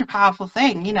is such a powerful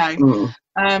thing, you know,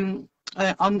 on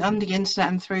the internet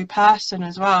and through person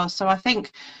as well. So I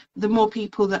think the more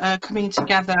people that are coming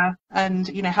together and,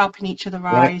 you know, helping each other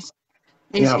rise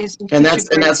is and that's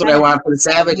what I want for the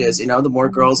Savages. You know, the more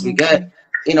girls we get,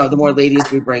 you know, the more ladies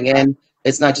we bring in.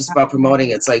 It's not just about promoting.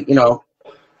 It's like, you know,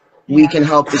 we can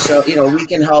help the show, you know, we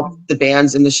can help the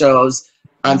bands in the shows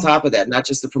on top of that, not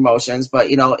just the promotions, but,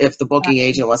 you know, if the booking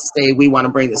agent wants to say, we want to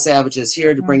bring the Savages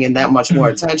here to bring in that much more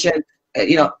attention,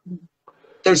 you know,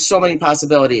 there's so many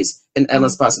possibilities and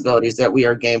endless possibilities that we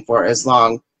are game for, as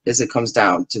long as it comes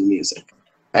down to the music.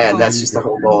 And that's just the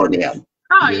whole goal in the end.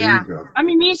 Oh, yeah. I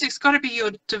mean, music's got to be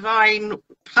your divine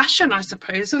passion, I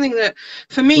suppose. Something that,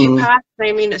 for me personally,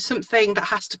 I mean, it's something that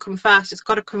has to come first. It's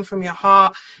got to come from your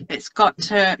heart. You've got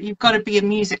to be a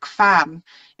music fan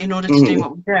in order to do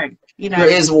what we do. You know, there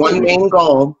is one main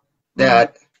goal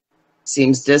that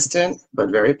seems distant, but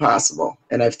very possible.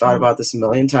 And I've thought about this a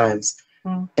million times.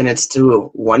 And it's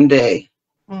to one day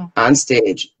on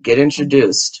stage, get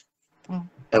introduced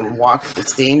and walk the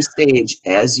same stage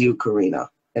as you, Karina,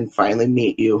 and finally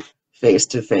meet you face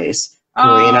to face,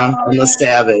 Karina and the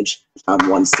Savage, on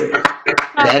one stage.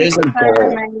 That is a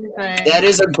goal. That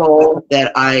is a goal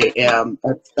that I've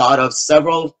thought of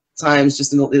several times,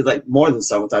 just in like more than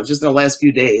several times, just in the last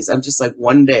few days. I'm just like,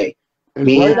 one day,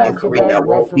 me and Karina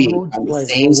will be on the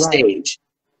same stage,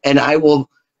 and I will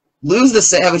lose the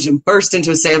Savage and burst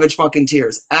into Savage fucking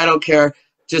tears. I don't care,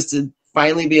 just to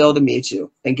finally be able to meet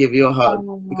you and give you a hug,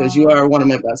 because you are one of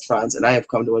my best friends, and I have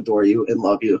come to adore you and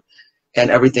love you and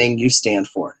everything you stand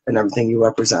for and everything you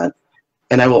represent,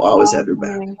 and I will always have your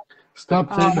back.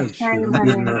 Stop saying that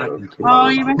shit. Oh,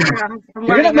 you're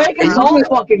gonna make us all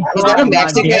fucking cry. Was that a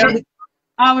Mexican?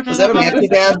 Was that a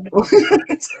Mexican?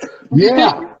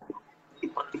 Yeah.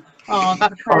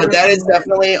 But that is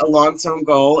definitely a long-term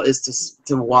goal, is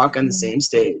to walk on the same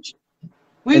stage.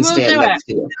 We will do it.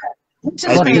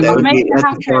 I think that would be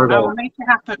I'll make it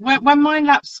happen. When Mind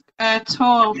Lapse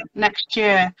tour next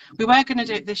year, we were going to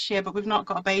do it this year, but we've not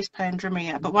got a bass player and drummer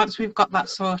yet. But once we've got that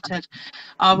sorted,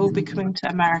 I will be coming to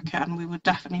America, and we would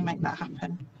definitely make that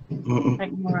happen.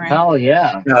 Hell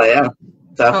yeah! Oh yeah,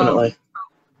 definitely.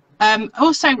 Cool.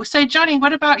 Also, so Johnny,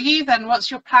 what about you then? What's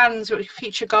your plans? What are your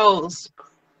future goals?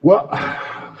 Well,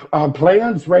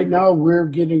 plans right now, we're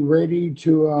getting ready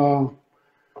to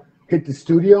hit the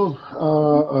studio.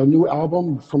 A new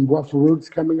album from Rough Roots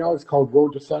coming out. It's called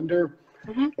Road to Thunder.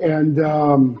 And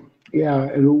yeah,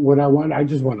 and what I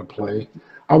just want to play.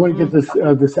 I want to get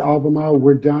this album out.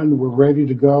 We're done. We're ready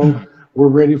to go. we're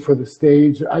ready for the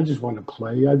stage. I just want to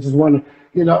play. I just want to,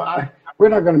 you know, we're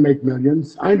not going to make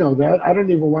millions. I know that. I don't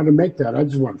even want to make that. I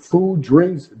just want food,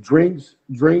 drinks, a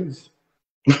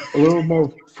little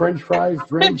more French fries,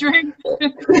 drinks. And,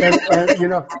 you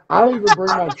know, I'll even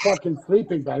bring my fucking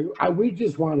sleeping bag. We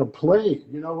just want to play.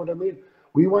 You know what I mean?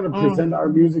 We want to present our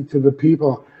music to the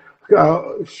people.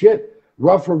 Shit,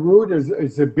 Rough and Rude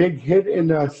is a big hit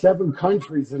in 7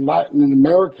 countries in Latin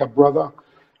America, brother.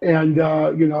 And,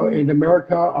 you know, in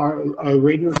America, our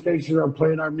radio stations are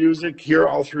playing our music here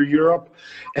all through Europe.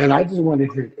 And I just want to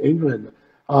hit England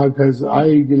because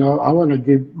you know, I want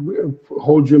to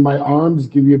hold you in my arms,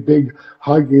 give you a big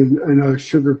hug and a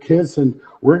sugar kiss. And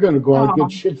we're going to go out and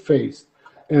get shit-faced.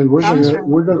 And we're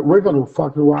going to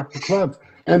fucking rock the clubs.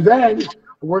 And then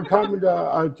we're coming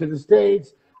to the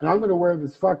States, and I'm going to wear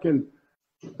this fucking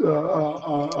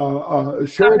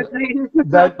shirt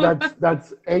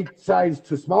that's 8 sizes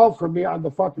too small for me on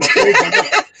the fucking stage.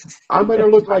 I'm gonna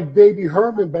look like Baby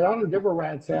Herman, but I don't give a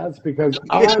rat's ass because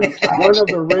I'm one of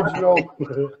the original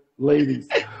ladies.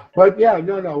 But yeah,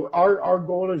 no. Our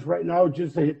goal is right now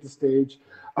just to hit the stage.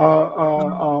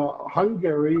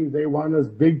 Hungary, they want us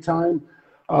big time.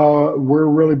 We're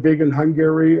really big in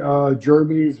Hungary.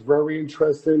 Germany's very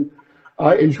interested.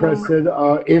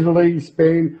 Italy,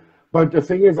 Spain. But the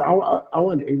thing is, I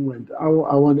want England. I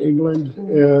want England.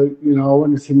 You know, I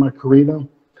want to see my Karina.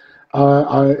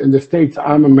 In the States,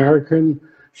 I'm American.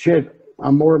 Shit,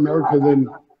 I'm more American than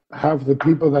half the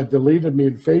people that deleted me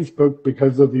in Facebook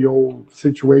because of the old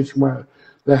situation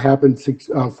that happened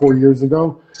 4 years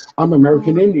ago. I'm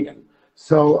American Indian.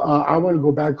 So I want to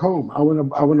go back home. I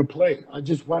want to play. I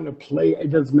just want to play. It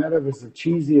doesn't matter if it's the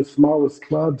cheesiest, smallest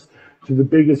clubs to the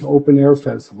biggest open air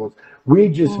festivals. We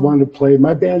just want to play.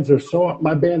 My band is so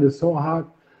hot.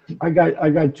 I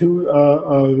got 2.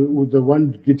 The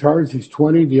one guitarist, he's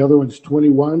 20. The other one's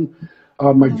 21.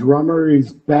 My drummer,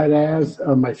 he's badass.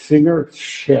 My singer,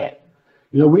 shit.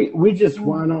 You know, we just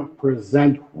want to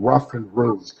present Rough and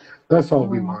Rude. That's all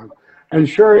we want. And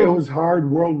sure, it was hard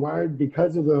worldwide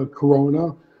because of the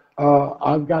corona.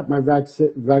 I've got my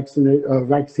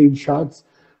vaccine shots,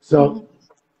 so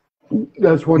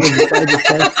that's one of the side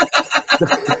effects.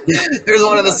 There's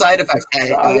one of the side effects.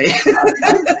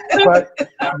 But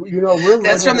you know,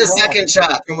 that's from the second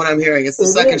shot. From what I'm hearing, it's the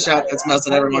second shot that's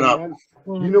messing everyone up.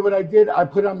 You know what I did? I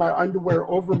put on my underwear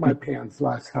over my pants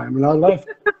last time, and I left.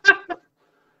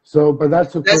 So, but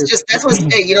that's okay. That's what's.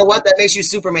 Hey, you know what? That makes you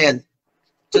Superman.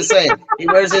 Just saying. He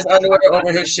wears his underwear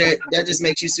over his shit. That just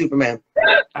makes you Superman.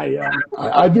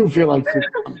 I do feel like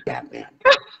I'm Batman.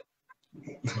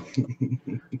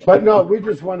 But no, we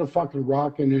just want to fucking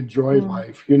rock and enjoy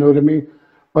life. You know what I mean?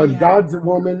 But God's a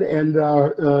woman,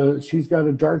 and she's got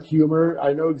a dark humor.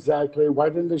 I know exactly. Why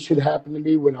didn't this shit happen to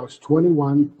me when I was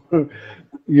 21?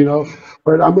 You know?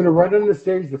 But I'm going to run on the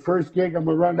stage. The first gig, I'm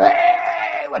going to run,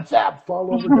 hey, what's up?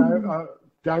 Fall over,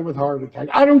 die with heart attack.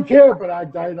 I don't care, but I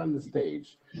died on the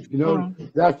stage. You know?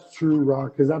 That's true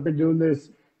rock, because I've been doing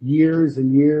this years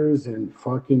and years and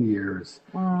fucking years.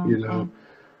 You know?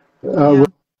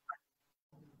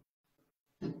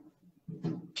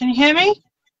 Can you hear me?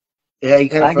 Yeah, you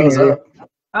kind of froze up.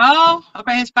 Oh, I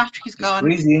bet his battery's gone.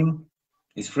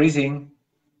 He's freezing.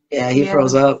 Yeah, he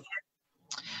froze up.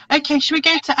 Okay, should we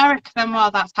go to Eric then while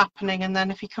that's happening, and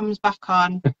then if he comes back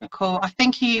on, cool. I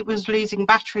think he was losing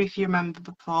battery, if you remember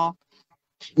before.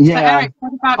 Yeah. So Eric,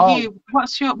 what about you?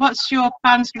 What's your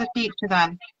plans for the future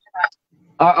then?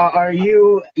 Are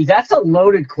you? That's a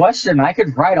loaded question. I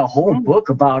could write a whole book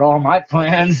about all my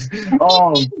plans.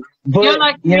 But you're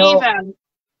like me then.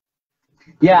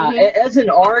 Yeah, as an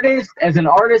artist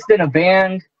in a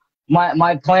band,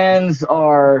 my plans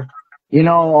are, you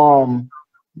know,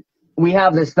 we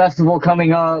have this festival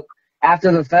coming up.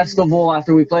 After the festival,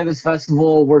 after we play this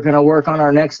festival, we're gonna work on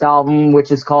our next album,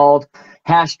 which is called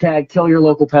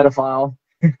 #KillYourLocalPedophile.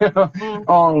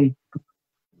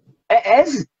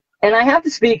 And I have to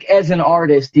speak as an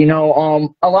artist, you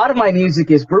know, a lot of my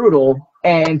music is brutal,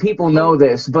 and people know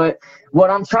this, but what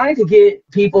I'm trying to get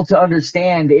people to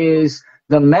understand is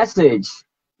the message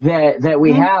that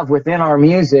we have within our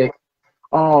music.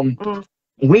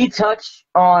 We touch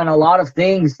on a lot of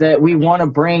things that we want to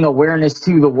bring awareness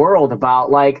to the world about,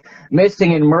 like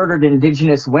missing and murdered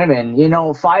Indigenous women. You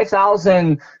know,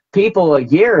 5,000 people a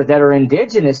year that are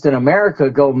Indigenous in America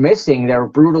go missing. They're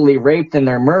brutally raped and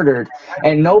they're murdered,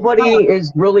 and nobody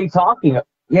is really talking.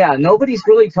 Yeah, nobody's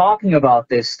really talking about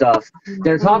this stuff.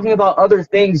 They're talking about other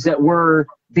things that were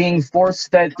being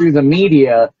force-fed through the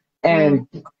media. And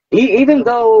even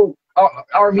though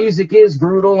our music is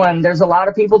brutal and there's a lot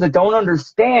of people that don't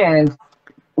understand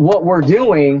what we're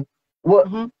doing, what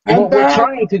we're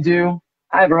trying to do,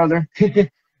 hi brother.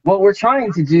 What we're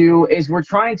trying to do is we're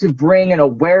trying to bring an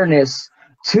awareness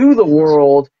to the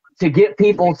world to get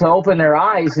people to open their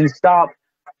eyes and stop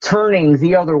turning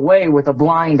the other way with a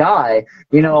blind eye,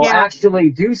 you know, actually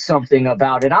do something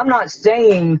about it. I'm not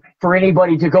saying for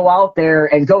anybody to go out there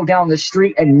and go down the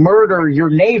street and murder your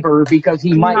neighbor because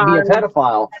he might be a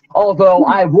pedophile, although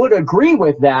I would agree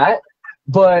with that,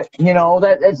 but, you know,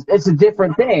 it's a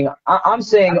different thing. I'm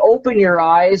saying open your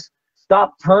eyes,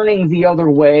 stop turning the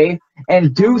other way,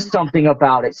 and do something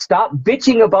about it. Stop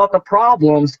bitching about the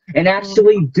problems and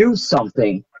actually do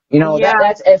something. You know,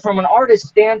 that's from an artist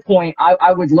standpoint,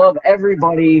 I would love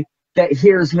everybody that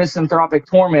hears Misanthropic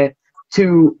Torment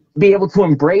to be able to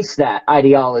embrace that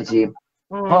ideology.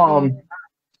 Now,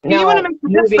 you want to make a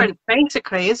difference,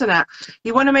 basically, isn't it?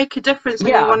 You want to make a difference and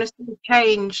you want to see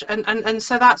change. And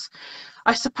so that's,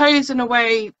 I suppose, in a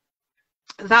way,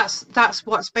 that's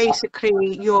what's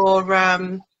basically your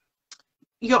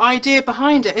idea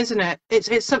behind it, isn't it?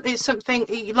 It's something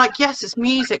like, yes, it's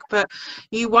music, but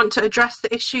you want to address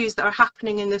the issues that are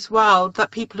happening in this world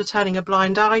that people are turning a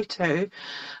blind eye to,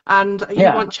 and you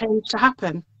want change to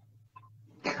happen.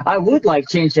 I would like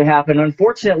change to happen.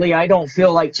 Unfortunately, I don't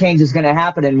feel like change is going to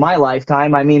happen in my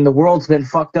lifetime. I mean, the world's been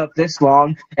fucked up this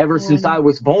long ever since I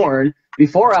was born,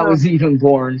 before I was even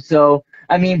born. So,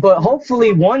 I mean, but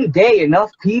hopefully one day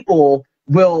enough people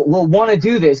will want to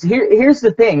do this. Here's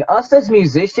the thing. Us as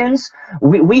musicians,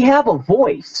 we have a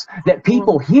voice that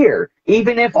people hear.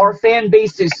 Even if our fan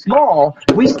base is small,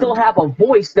 we still have a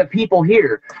voice that people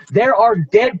hear. There are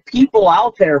dead people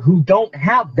out there who don't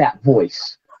have that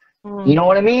voice. You know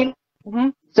what I mean?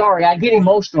 Sorry, I get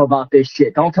emotional about this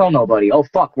shit. Don't tell nobody. Oh,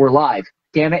 fuck, we're live.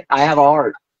 Damn it, I have a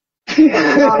heart. What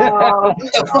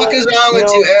the fuck is wrong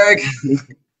with you, Eric?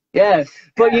 Yeah,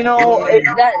 but you know,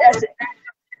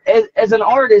 as an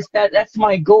artist, that's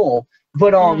my goal.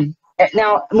 But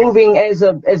now moving as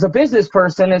a business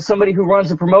person, as somebody who runs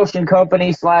a promotion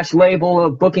company / label, a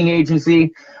booking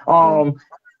agency,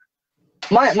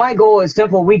 my goal is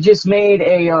simple. We just made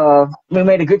a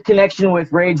good connection with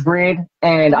Ragebreed,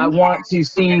 and I want to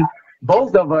see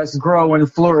both of us grow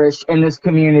and flourish in this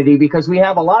community because we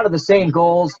have a lot of the same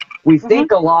goals. We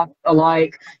think a lot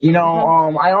alike. You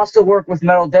know, I also work with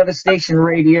Metal Devastation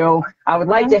Radio. I would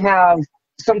like to have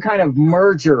some kind of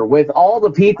merger with all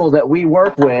the people that we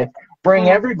work with, bring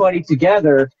everybody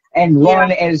together and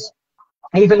run as,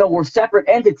 even though we're separate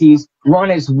entities,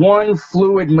 run as one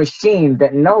fluid machine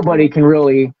that nobody can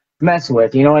really mess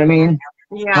with. You know what I mean?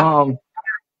 Yeah.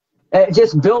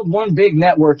 Just build one big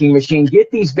networking machine.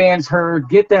 Get these bands heard.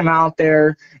 Get them out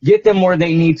there. Get them where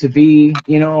they need to be.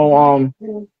 You know,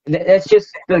 that's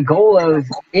just the goal of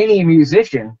any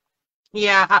musician.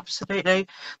 Yeah, absolutely.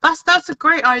 That's a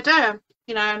great idea.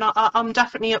 You know, and I'm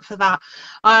definitely up for that.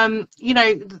 You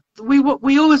know,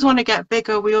 we always want to get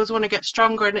bigger. We always want to get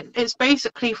stronger, and it's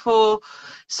basically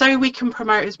so we can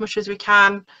promote as much as we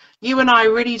can. You and I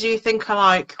really do think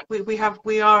alike.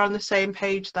 We are on the same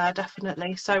page there,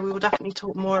 definitely. So we will definitely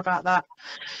talk more about that.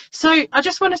 So I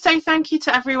just want to say thank you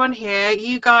to everyone here.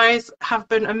 You guys have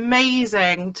been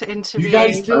amazing to interview. You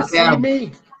guys still see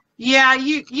me? Yeah,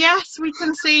 yes, we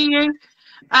can see you.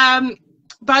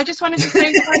 But I just wanted to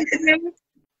say thank you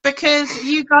because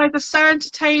you guys are so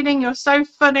entertaining. You're so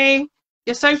funny.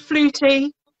 You're so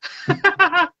fluty.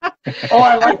 Oh,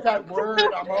 I like that word.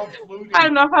 I'm all fluty.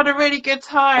 And I've had a really good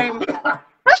time.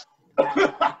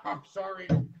 I'm sorry.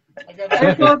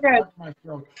 It's all good. My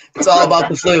throat. It's all about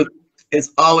the flute. It's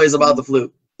always about the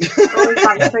flute. Always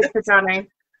like flute for Johnny.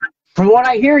 From what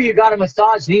I hear, you got to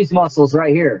massage these muscles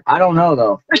right here. I don't know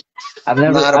though. I've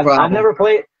never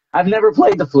played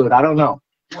the flute. I don't know.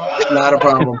 Well, not a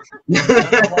problem.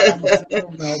 Because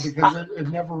it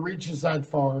never reaches that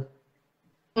far.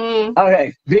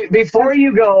 Okay, before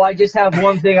you go, I just have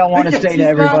one thing I want to say to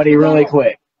everybody really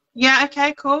quick. Yeah,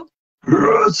 okay, cool.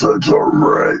 Yes, it's a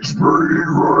Ragebreed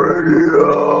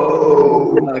Radio.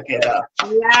 Okay. Yeah.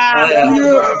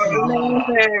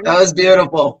 That was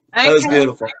beautiful. Okay. That was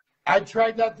beautiful. I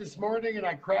tried that this morning and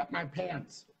I crapped my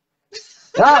pants.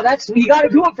 Ah, you got to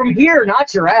do it from here,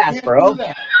 not your ass, bro.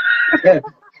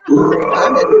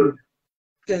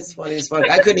 That's funny as fuck.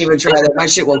 I couldn't even try that. My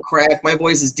shit will crack. My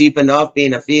voice is deep enough,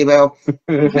 being a female.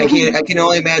 I can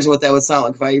only imagine what that would sound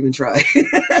like if I even tried.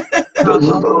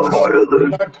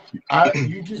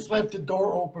 You just left the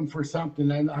door open for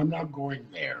something, and I'm not going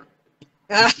there.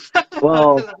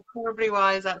 Well, that's probably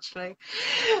wise, actually.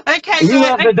 Okay, you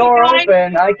left the door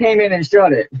open. I came in and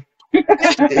shut it.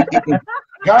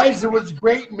 Guys, it was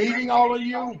great meeting all of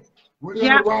you. We're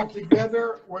gonna rock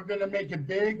together. We're gonna make it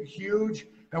big, huge,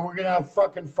 and we're gonna have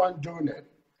fucking fun doing it.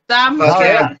 Damn Fuck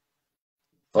straight. yeah.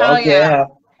 Hell yeah.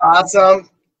 Awesome.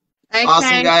 Okay.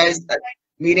 Awesome, guys.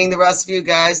 Meeting the rest of you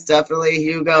guys. Definitely.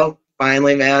 Hugo,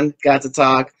 finally, man. Got to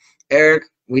talk. Eric,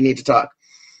 we need to talk.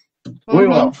 We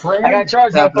will. Fran? I got to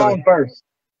charge my phone first.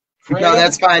 Fran? No,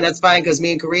 that's fine. That's fine because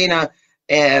me and Karina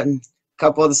and a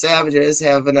couple of the Savages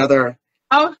have another.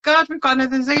 Oh God, we've got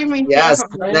another Zoom meeting. Yes,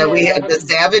 that we have. The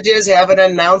Savages have an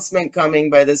announcement coming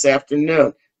by this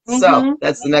afternoon. So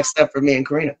that's the next step for me and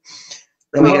Karina.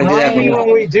 Then we gotta do that.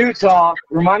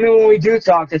 Remind me when we do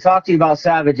talk to talk to you about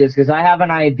Savages, because I have an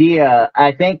idea.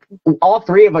 I think all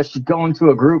three of us should go into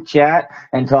a group chat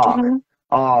and talk.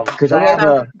 Because I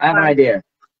have an idea.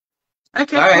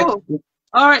 Okay, All right. cool.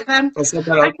 All right then. Let's get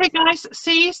that up. Okay, guys.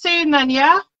 See you soon then.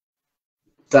 Yeah.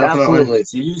 Definitely. Absolutely.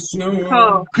 See you soon.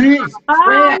 Cool. Peace. Bye.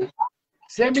 Fran,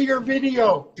 send me your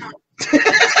video.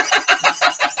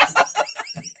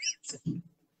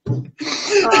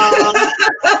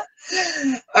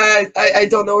 I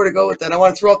don't know where to go with that. I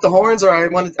want to throw up the horns, or I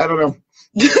don't know.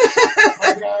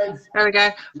 Bye, guys. There we go.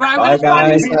 Right, Bye, I'm going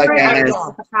guys. to Bye, try guys. if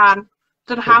I can.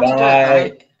 Don't know how to do it Goodbye.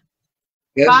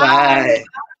 though. Goodbye. Bye.